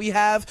poll that we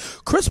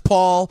have. Chris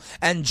Paul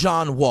and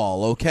John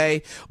Wall,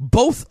 okay?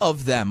 Both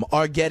of them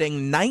are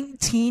getting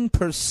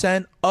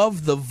 19%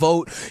 of the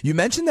vote. You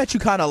mentioned that you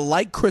kind of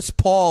like Chris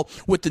Paul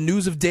with the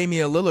news of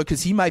Damian Lillard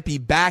because he might be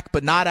back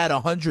but not at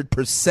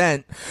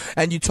 100%.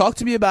 And you talked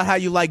to me about how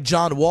you like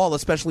John Wall,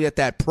 especially at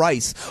that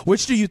price.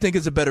 Which do you think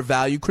is a better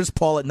value, Chris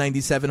Paul at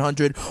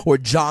 9,700 or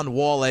John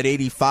Wall at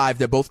 85?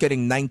 They're both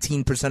getting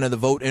 19% of the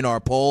vote in our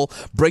poll.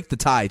 Break the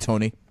tie,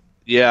 Tony.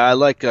 Yeah, I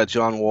like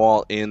John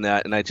Wall in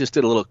that, and I just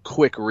did a little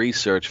quick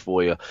research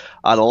for you.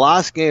 The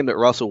last game that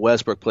Russell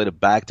Westbrook played a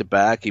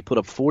back-to-back, he put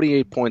up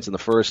 48 points in the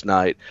first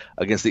night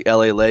against the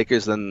L.A.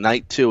 Lakers. Then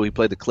night 2, he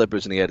played the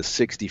Clippers, and he had a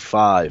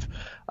 65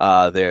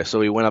 there.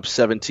 So he went up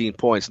 17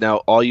 points. Now,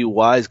 all you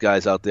wise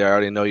guys out there, I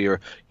already know your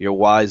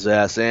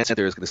wise-ass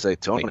answer is going to say,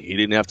 Tony, he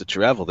didn't have to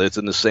travel. It's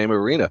in the same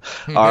arena.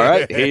 All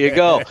right, here you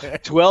go.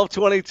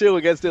 12-22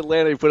 against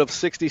Atlanta. He put up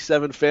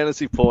 67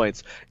 fantasy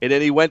points, and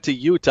then he went to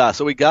Utah.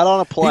 So he got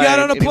on a plane. He got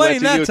on a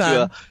plane that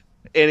time.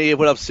 And he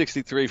put up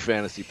 63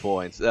 fantasy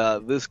points.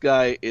 This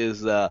guy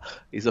is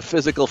he's a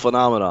physical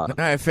phenomenon. All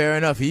right, fair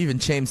enough. He even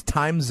changed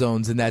time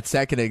zones in that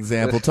second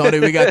example. Tony,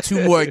 we got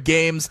 2 more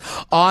games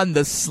on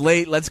the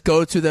slate. Let's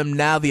go to them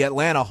now. The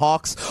Atlanta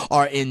Hawks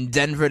are in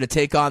Denver to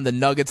take on the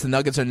Nuggets. The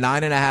Nuggets are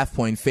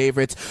 9.5-point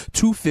favorites.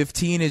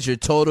 215 is your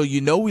total.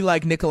 You know we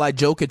like Nikolai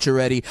Jokic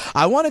already.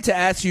 I wanted to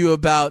ask you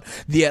about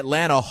the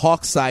Atlanta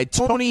Hawks side.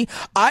 Tony,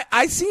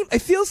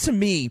 it feels to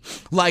me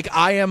like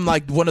I am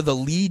like one of the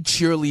lead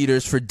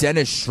cheerleaders for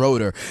Dennis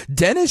Schroeder.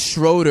 Dennis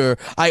Schroeder,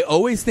 I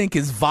always think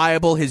is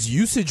viable. His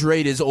usage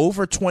rate is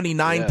over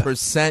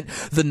 29%. Yeah.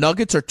 The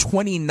Nuggets are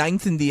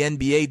 29th in the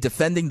NBA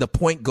defending the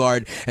point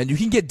guard, and you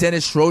can get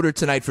Dennis Schroeder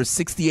tonight for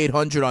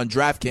 $6,800 on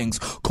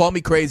DraftKings. Call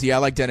me crazy. I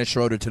like Dennis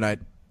Schroeder tonight.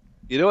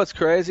 You know what's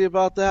crazy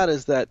about that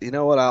is that, you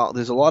know what,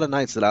 there's a lot of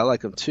nights that I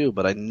like him too,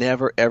 but I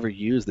never ever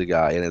use the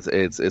guy, and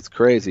it's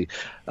crazy.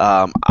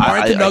 Aren't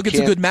the Nuggets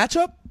a good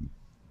matchup?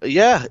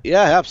 Yeah,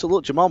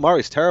 absolutely. Jamal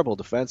Murray's terrible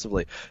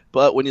defensively,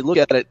 but when you look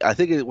at it, I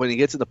think when he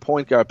gets in the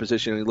point guard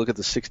position, and you look at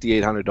the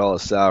 $6,800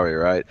 salary,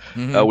 right?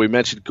 Mm-hmm. We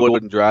mentioned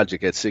Goran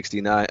Dragic at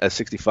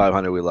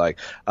 $6,500. We like.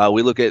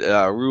 We look at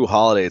Rue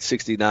Holiday at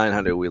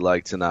 $6,900. We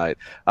like tonight.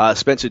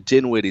 Spencer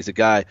Dinwiddie's a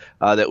guy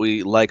that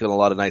we like on a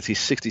lot of nights. He's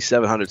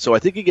 $6,700. So I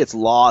think he gets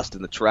lost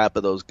in the trap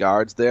of those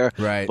guards there.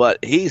 Right.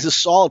 But he's a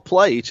solid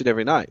play each and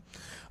every night.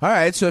 All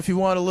right, so if you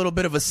want a little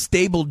bit of a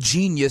stable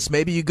genius,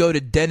 maybe you go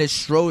to Dennis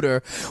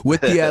Schroeder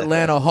with the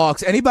Atlanta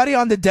Hawks. Anybody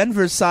on the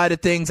Denver side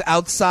of things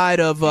outside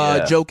of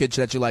Jokic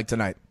that you like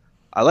tonight?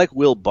 I like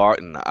Will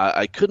Barton.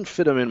 I couldn't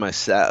fit him in my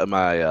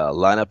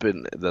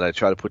lineup that I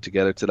try to put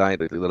together tonight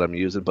that I'm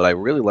using, but I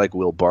really like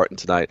Will Barton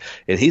tonight,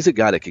 and he's a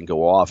guy that can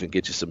go off and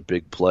get you some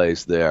big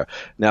plays there.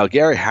 Now,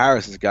 Gary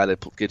Harris is a guy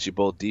that gets you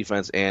both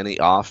defense and the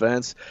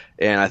offense,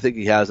 and I think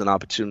he has an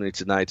opportunity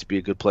tonight to be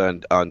a good player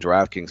on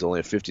DraftKings, only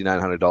a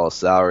 $5,900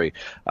 salary.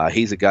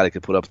 He's a guy that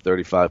could put up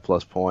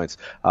 35-plus points.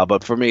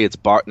 But for me, it's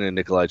Barton and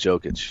Nikolai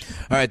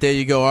Jokic. All right, there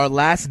you go. Our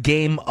last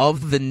game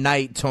of the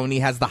night, Tony,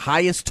 has the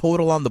highest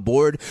total on the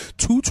board.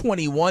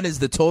 221 is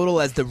the total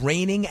as the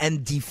reigning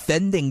and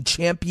defending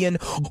champion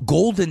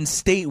Golden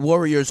State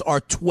Warriors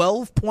are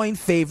 12-point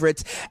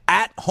favorites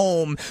at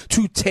home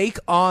to take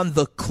on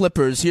the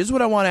Clippers. Here's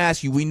what I want to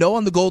ask you. We know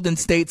on the Golden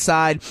State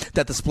side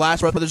that the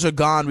Splash Brothers are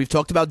gone. We've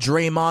talked about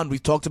Draymond.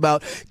 We've talked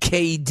about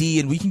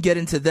KD, and we can get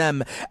into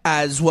them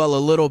as well a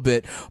little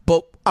bit.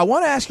 But I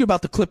want to ask you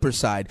about the Clippers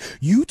side.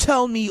 You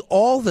tell me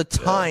all the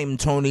time,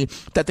 Tony,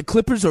 that the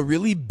Clippers are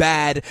really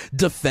bad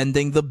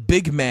defending the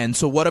big man.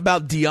 So what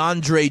about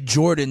DeAndre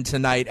Jordan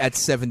tonight at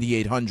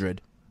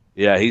 7,800?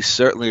 Yeah, he's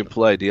certainly in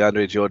play.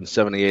 DeAndre Jordan,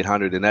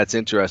 7,800, and that's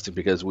interesting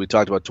because we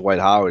talked about Dwight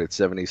Howard at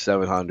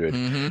 7,700.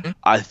 Mm-hmm.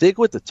 I think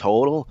with the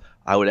total,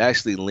 I would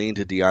actually lean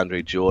to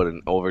DeAndre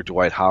Jordan over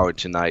Dwight Howard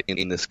tonight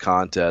in this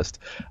contest,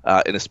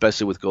 and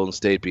especially with Golden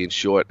State being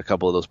short a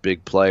couple of those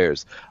big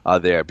players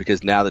there,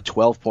 because now the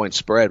 12-point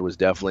spread was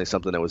definitely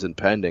something that was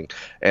impending,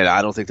 and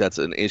I don't think that's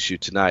an issue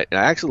tonight. And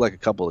I actually like a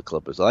couple of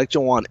Clippers. I like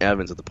Jawan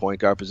Evans at the point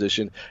guard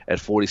position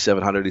at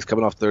 4,700. He's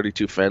coming off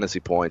 32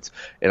 fantasy points,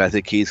 and I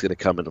think he's going to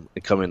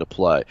come into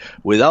play.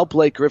 Without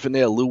Blake Griffin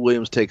there, Lou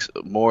Williams takes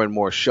more and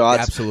more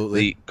shots. Absolutely.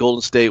 The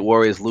Golden State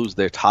Warriors lose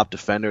their top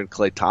defender in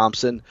Klay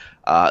Thompson.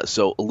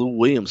 So Lou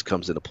Williams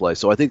comes into play.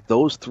 So I think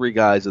those three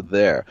guys are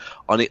there.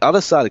 On the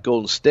other side of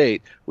Golden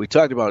State, we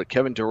talked about it.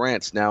 Kevin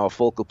Durant's now a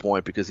focal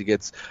point because he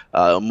gets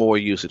more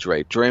usage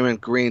rate. Draymond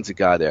Green's a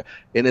guy there.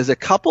 And there's a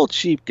couple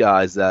cheap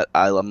guys that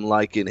I'm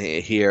liking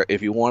here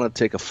if you want to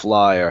take a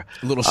flyer.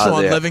 A little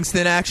Sean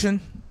Livingston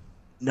action?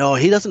 No,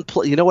 he doesn't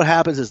play. You know what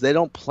happens is they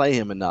don't play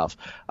him enough.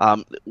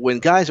 When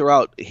guys are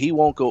out, he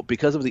won't go,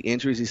 because of the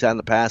injuries he's had in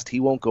the past, he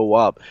won't go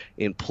up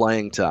in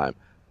playing time.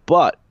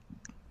 But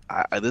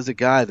there's a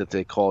guy that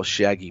they call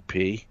Shaggy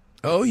P.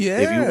 Oh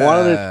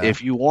yeah.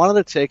 If you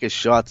wanted to take a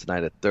shot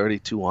tonight at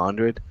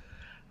 3,200,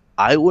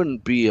 I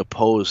wouldn't be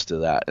opposed to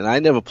that. And I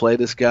never play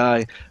this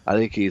guy. I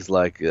think he's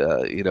like,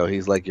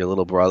 he's like your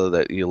little brother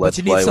that you let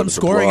play. But you need some with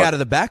scoring out of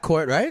the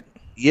backcourt, right?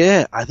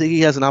 Yeah, I think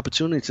he has an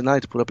opportunity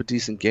tonight to put up a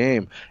decent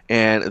game.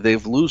 And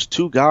they've lose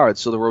 2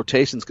 guards, so the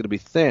rotation's going to be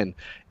thin.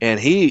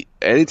 And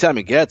anytime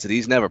he gets it,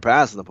 he's never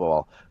passing the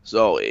ball.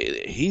 So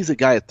he's a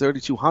guy at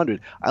 3,200.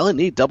 I only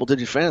need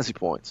double-digit fantasy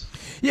points.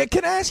 Yeah,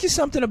 can I ask you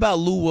something about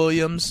Lou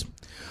Williams?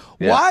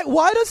 Yeah.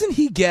 Why doesn't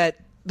he get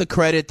the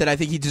credit that I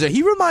think he deserves?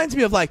 He reminds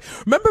me of, like,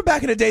 remember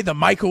back in the day, the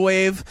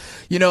microwave,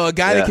 a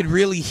guy that could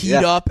really heat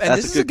up. And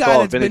that's this a is good a guy call,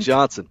 that's Vinny been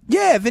Johnson.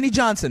 Yeah, Vinny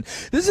Johnson.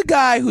 This is a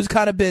guy who's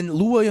kind of been,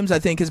 Lou Williams, I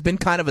think, has been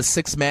kind of a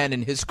sixth man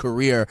in his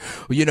career,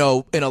 in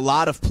a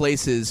lot of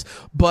places.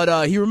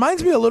 But he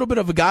reminds me a little bit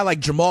of a guy like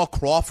Jamal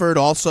Crawford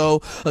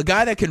also, a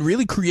guy that can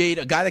really create,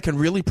 a guy that can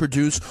really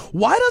produce.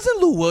 Why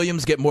doesn't Lou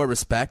Williams get more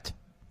respect?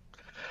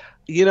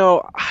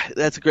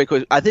 That's a great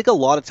question. I think a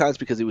lot of times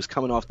because he was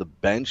coming off the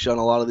bench on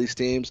a lot of these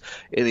teams,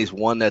 and he's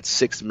won that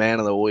sixth man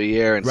of the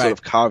year and sort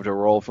of carved a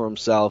role for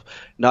himself,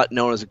 not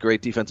known as a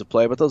great defensive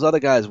player, but those other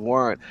guys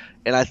weren't.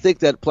 And I think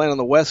that playing on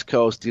the West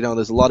Coast,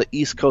 there's a lot of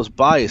East Coast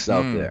bias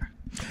out there.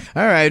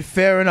 All right,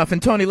 fair enough.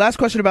 And Tony, last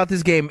question about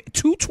this game.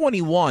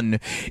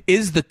 221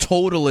 is the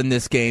total in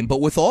this game,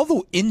 but with all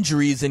the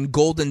injuries in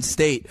Golden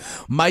State,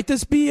 might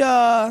this be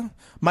a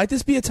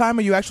time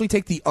where you actually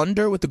take the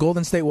under with the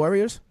Golden State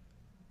Warriors?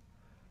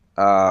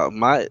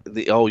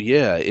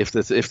 If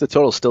the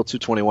total's still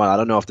 221, I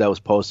don't know if that was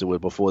posted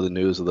before the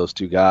news of those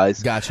 2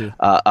 guys. Gotcha.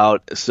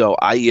 Out. So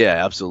I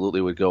absolutely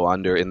would go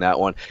under in that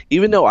one.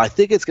 Even though I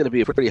think it's going to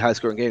be a pretty high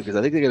scoring game because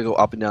I think they're going to go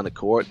up and down the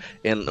court,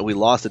 and we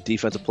lost a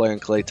defensive player in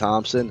Klay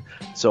Thompson,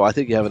 so I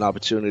think you have an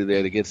opportunity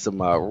there to get some.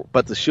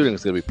 But the shooting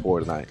is going to be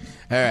poor tonight.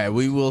 All right,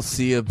 we will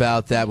see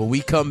about that. When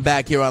we come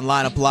back here on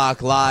Lineup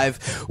Block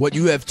Live, what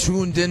you have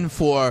tuned in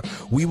for,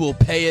 we will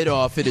pay it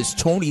off. It is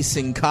Tony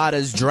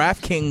Sincata's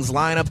DraftKings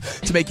lineup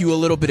to make you a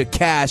little bit of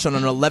cash on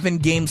an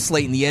 11-game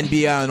slate in the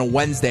NBA on a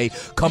Wednesday.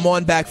 Come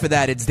on back for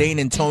that. It's Dane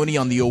and Tony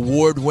on the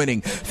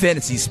award-winning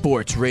Fantasy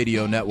Sports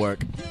Radio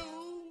Network.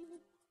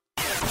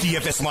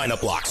 DFS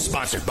Lineup Block,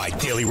 sponsored by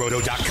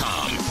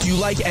DailyRoto.com. Do you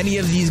like any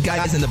of these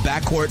guys in the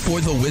backcourt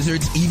for the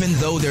Wizards, even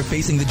though they're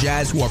facing the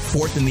Jazz, who are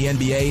 4th in the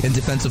NBA in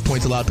defensive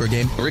points allowed per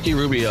game? Ricky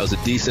Rubio is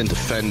a decent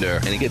defender,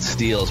 and he gets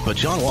steals, but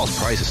John Wall's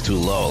price is too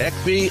low.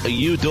 Ekpe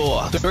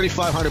Udor,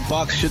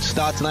 $3,500 should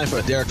start tonight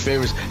for Derek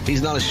Favors.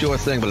 He's not a sure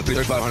thing, but at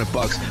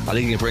 $3,500, I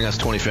think he can bring us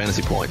 20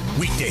 fantasy points.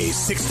 Weekdays,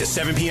 6 to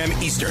 7 p.m.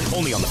 Eastern,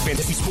 only on the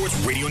Fantasy Sports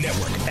Radio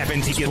Network,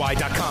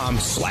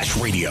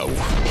 FNTSY.com/radio.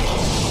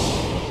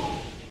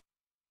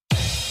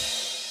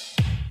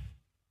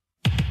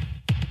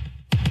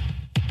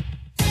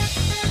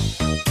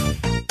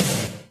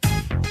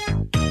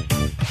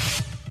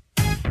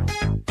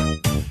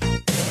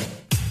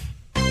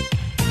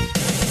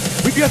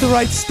 We've got the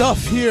right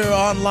stuff here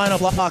on Lineup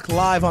Block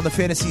Live on the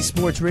Fantasy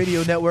Sports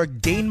Radio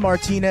Network. Dane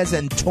Martinez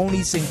and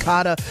Tony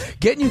Sincata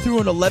getting you through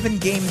an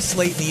 11-game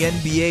slate in the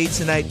NBA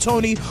tonight.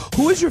 Tony,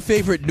 who is your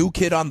favorite new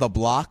kid on the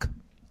block?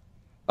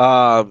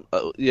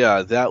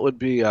 That would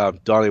be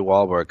Donnie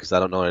Wahlberg, because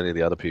I don't know any of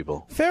the other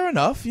people. Fair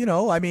enough.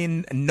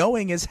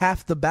 Knowing is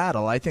half the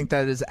battle. I think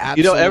that is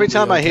absolutely every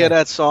time okay. I hear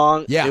that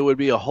song, Yeah. It would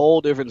be a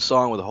whole different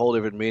song with a whole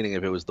different meaning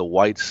if it was the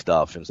white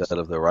stuff instead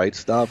of the right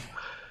stuff.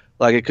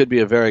 Like, it could be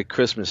a very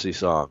Christmassy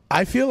song.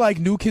 I feel like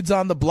New Kids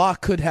on the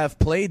Block could have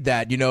played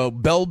that.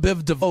 Belle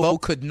Biv DeVoe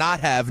could not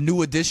have.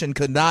 New Edition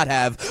could not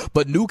have.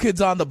 But New Kids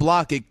on the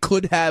Block, it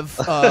could have.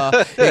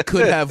 It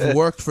could have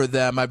worked for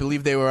them. I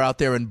believe they were out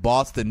there in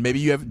Boston.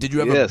 Maybe did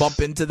you ever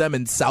bump into them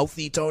in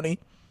Southie, Tony?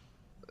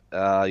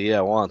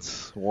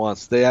 Once.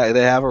 They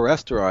have a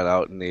restaurant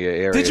out in the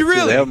area. Did you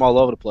really? They have them all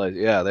over the place.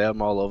 Yeah, they have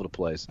them all over the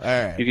place. All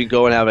right. You can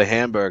go and have a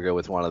hamburger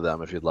with one of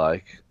them if you'd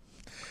like.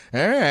 All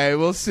right,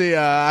 we'll see.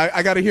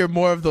 I got to hear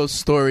more of those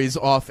stories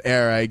off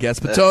air, I guess.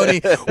 But, Tony,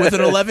 with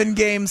an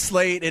 11-game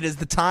slate, it is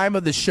the time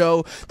of the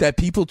show that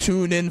people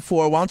tune in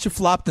for. Why don't you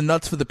flop the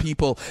nuts for the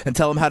people and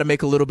tell them how to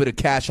make a little bit of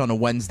cash on a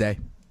Wednesday?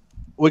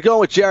 We're going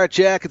with Jarrett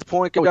Jack at the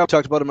point guard. We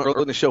talked about him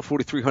earlier in the show,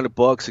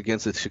 $4,300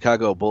 against the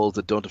Chicago Bulls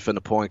that don't defend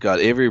the point guard.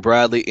 Avery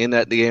Bradley in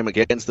that game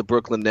against the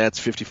Brooklyn Nets,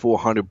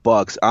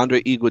 $5,400.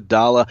 Andre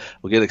Iguodala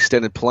will get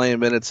extended playing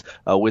minutes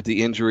with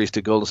the injuries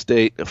to Golden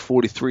State,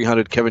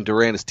 $4,300. Kevin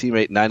Durant, his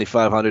teammate,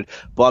 $9,500.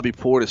 Bobby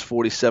Portis,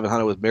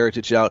 $4,700 with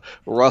Mirotic out.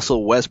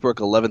 Russell Westbrook,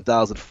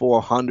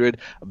 $11,400.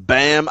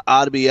 Bam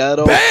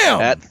Adebayo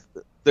at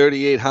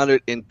 $3,800,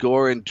 and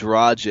Goran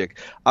Dragic.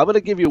 I'm going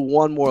to give you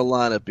one more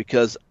lineup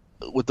because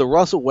with the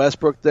Russell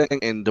Westbrook thing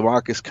and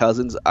DeMarcus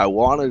Cousins, I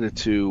wanted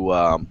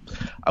to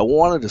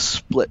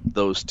split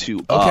those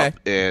two up,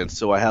 and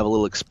so I have a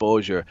little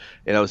exposure,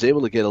 and I was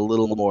able to get a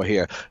little more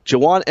here.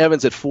 Jawan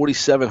Evans at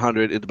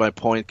 $4,700 into my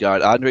point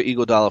guard. Andre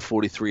Iguodala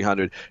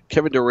 $4,300.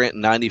 Kevin Durant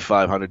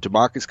 $9,500.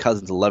 DeMarcus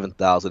Cousins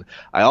 $11,000.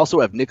 I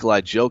also have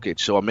Nikolai Jokic,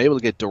 so I'm able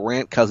to get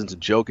Durant, Cousins,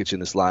 and Jokic in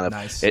this lineup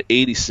at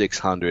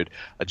 $8,600.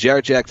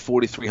 Jarrett Jack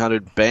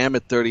 $4,300. Bam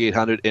at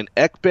 $3,800, and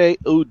Ekpe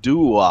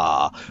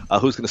Udua,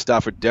 who's going to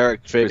stop for Derek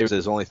Eric favors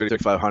is only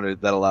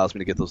 3,500. That allows me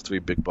to get those 3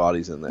 big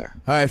bodies in there.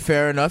 All right,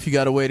 fair enough. You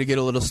got a way to get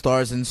a little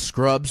stars and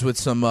scrubs with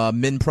some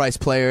min-price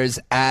players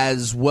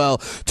as well.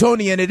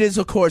 Tony, and it is,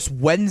 of course,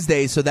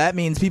 Wednesday, so that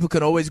means people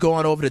can always go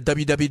on over to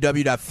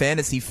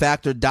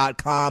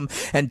www.fantasyfactor.com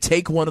and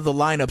take one of the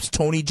lineups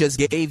Tony just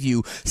gave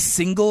you.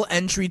 Single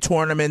entry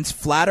tournaments,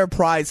 flatter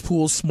prize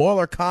pools,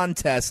 smaller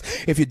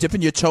contests. If you're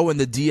dipping your toe in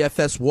the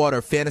DFS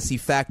water, Fantasy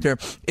Factor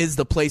is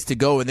the place to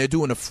go, and they're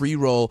doing a free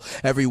roll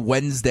every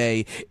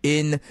Wednesday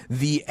in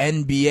the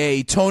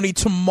NBA. Tony,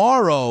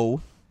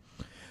 tomorrow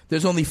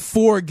there's only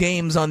 4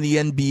 games on the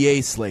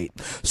NBA slate.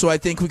 So I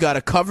think we got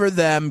to cover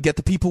them, get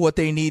the people what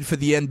they need for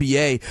the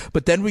NBA.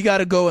 But then we got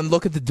to go and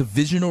look at the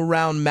divisional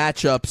round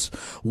matchups,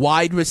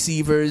 wide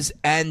receivers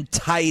and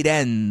tight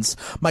ends.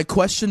 My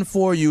question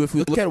for you, if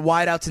we look at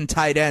wideouts and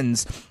tight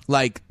ends,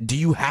 like, do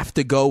you have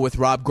to go with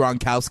Rob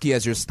Gronkowski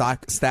as your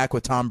stack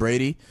with Tom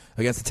Brady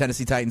against the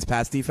Tennessee Titans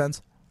pass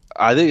defense?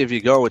 I think if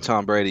you go with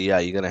Tom Brady, yeah,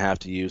 you're going to have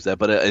to use that.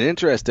 But an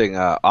interesting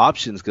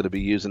option is going to be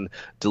using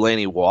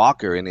Delaney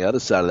Walker in the other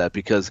side of that,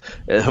 because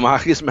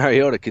Marcus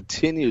Mariota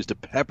continues to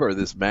pepper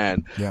this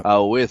man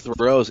with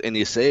throws, and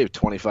you save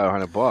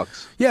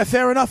 $2,500. Yeah,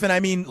 fair enough. And I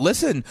mean,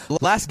 listen,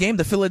 last game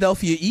the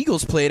Philadelphia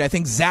Eagles played, I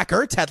think Zach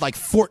Ertz had like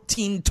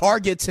 14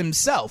 targets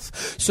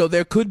himself. So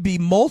there could be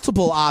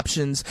multiple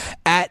options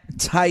at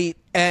tight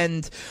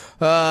end.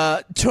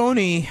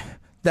 Tony,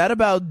 that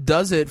about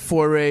does it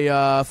for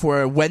a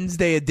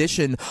Wednesday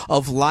edition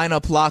of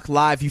Lineup Lock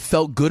Live. You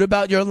felt good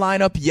about your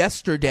lineup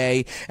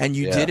yesterday, and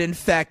you did in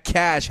fact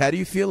cash. How do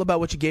you feel about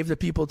what you gave the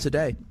people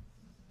today?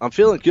 I'm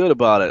feeling good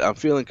about it. I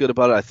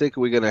think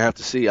we're going to have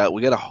to see.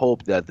 We got to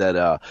hope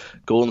that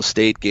Golden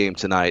State game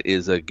tonight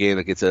is a game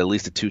that gets at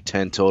least a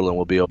 210 total, and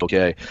we'll be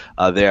okay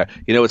there.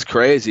 You know, what's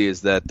crazy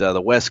is that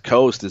the West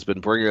Coast has been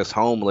bringing us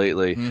home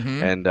lately,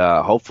 and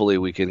hopefully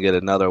we can get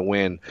another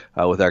win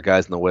with our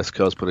guys on the West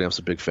Coast putting up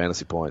some big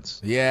fantasy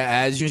points. Yeah,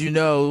 as you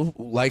know,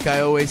 like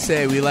I always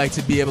say, we like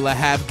to be able to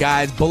have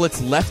guys,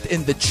 bullets left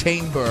in the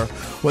chamber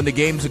when the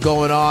games are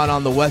going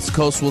on the West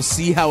Coast. We'll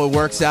see how it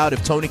works out,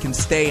 if Tony can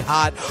stay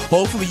hot.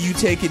 Hopefully you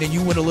take it and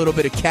you win a little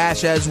bit of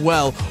cash as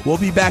well. We'll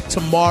be back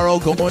tomorrow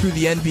going through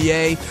the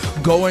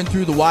NBA, going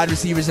through the wide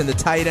receivers and the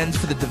tight ends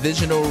for the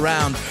divisional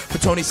round. For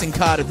Tony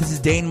Sincata, this is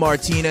Dane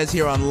Martinez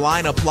here on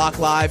Lineup Lock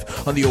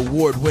Live on the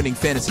award-winning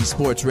Fantasy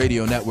Sports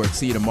Radio Network.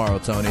 See you tomorrow,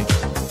 Tony.